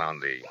 really, who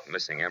found the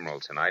missing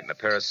emerald tonight and a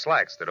pair of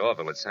slacks that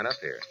Orville had sent up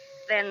here.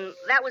 Then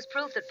that was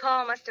proof that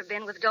Paul must have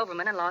been with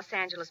Doberman in Los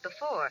Angeles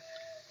before.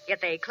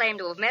 Yet they claim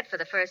to have met for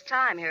the first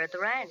time here at the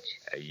ranch.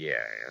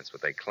 Yeah, that's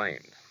what they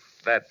claimed.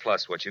 That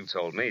plus what you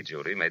told me,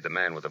 Judy, made the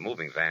man with the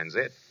moving van's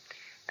it.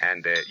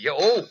 And,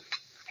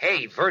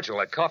 hey, Virgil,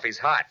 that coffee's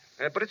hot.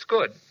 But it's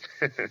good.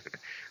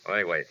 Well,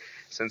 anyway,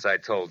 since I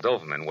told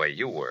Doberman where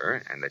you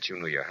were and that you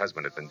knew your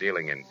husband had been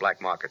dealing in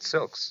black market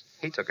silks,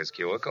 he took his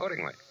cue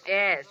accordingly.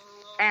 Yes,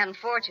 and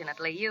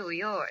fortunately,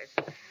 yours.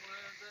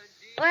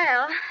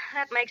 Well,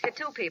 that makes it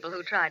 2 people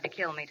who tried to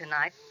kill me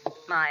tonight.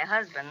 My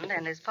husband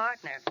and his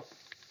partner.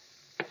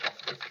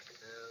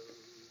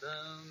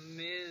 Seldom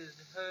is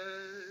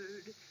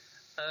heard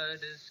a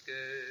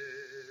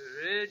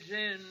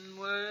discouraging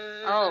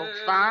word. Oh,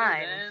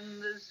 fine.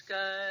 And the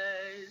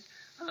skies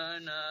are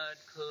not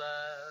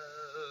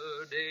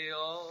cloudy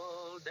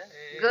all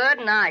day. Good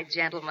night,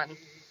 gentlemen.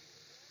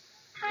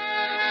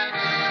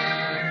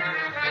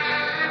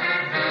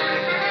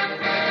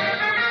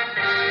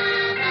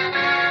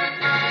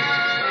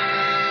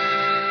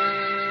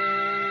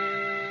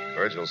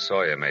 Virgil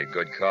Sawyer made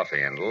good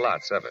coffee and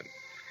lots of it.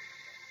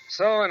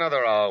 So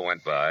another hour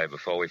went by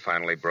before we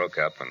finally broke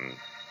up, and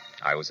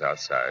I was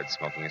outside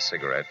smoking a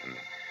cigarette and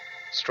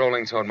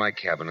strolling toward my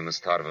cabin in the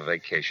start of a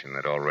vacation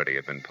that already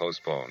had been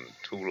postponed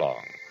too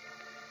long.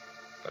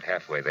 But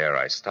halfway there,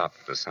 I stopped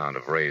at the sound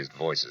of raised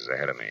voices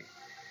ahead of me.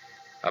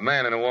 A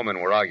man and a woman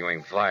were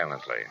arguing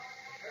violently,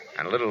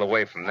 and a little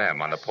away from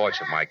them, on the porch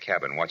of my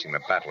cabin, watching the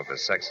battle of the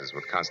sexes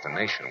with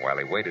consternation while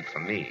he waited for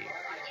me,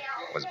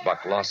 was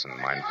Buck Lawson,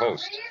 mine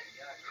host.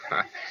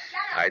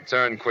 I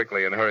turned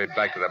quickly and hurried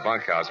back to the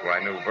bunkhouse where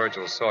I knew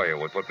Virgil Sawyer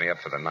would put me up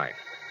for the night.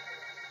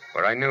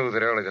 Where I knew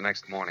that early the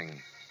next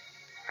morning,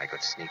 I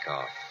could sneak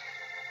off,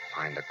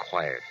 find a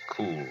quiet,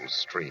 cool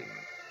stream,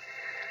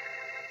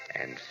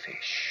 and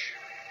fish.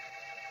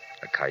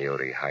 A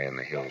coyote high in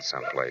the hills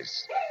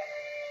someplace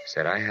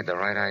said I had the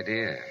right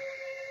idea.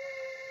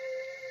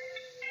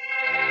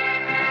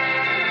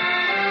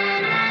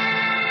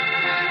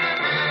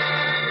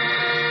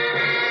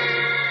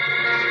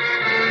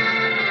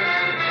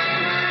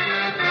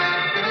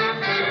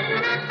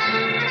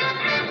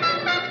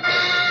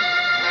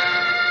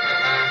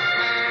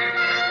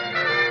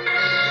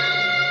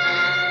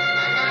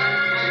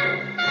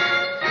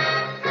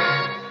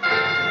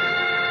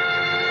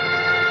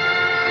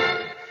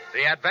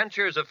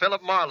 Adventures of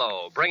Philip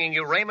Marlowe, bringing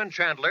you Raymond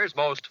Chandler's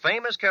most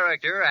famous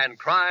character and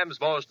crime's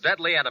most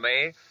deadly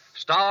enemy,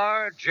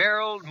 star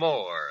Gerald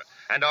Moore,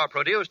 and are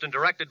produced and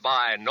directed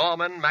by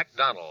Norman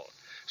MacDonald.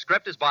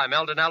 Script is by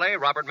Mel Donnelly,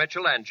 Robert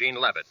Mitchell, and Gene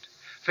Levitt.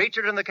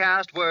 Featured in the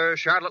cast were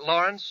Charlotte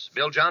Lawrence,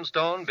 Bill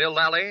Johnstone, Bill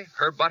Lally,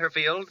 Herb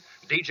Butterfield,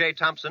 D.J.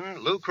 Thompson,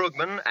 Lou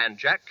Krugman, and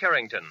Jack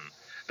Carrington.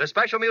 The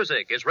special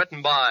music is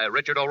written by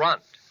Richard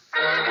O'Runt.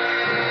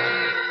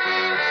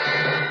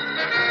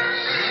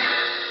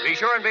 Be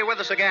sure and be with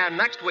us again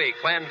next week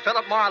when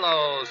Philip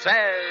Marlowe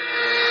says...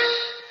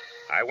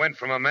 I went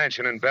from a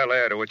mansion in Bel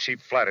Air to a cheap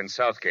flat in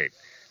Southgate,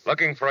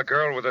 looking for a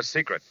girl with a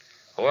secret,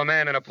 who a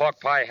man in a pork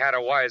pie hat,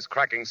 a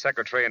wise-cracking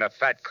secretary, and a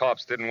fat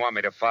corpse didn't want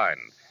me to find,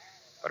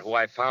 but who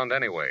I found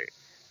anyway,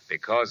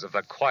 because of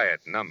the quiet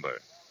number.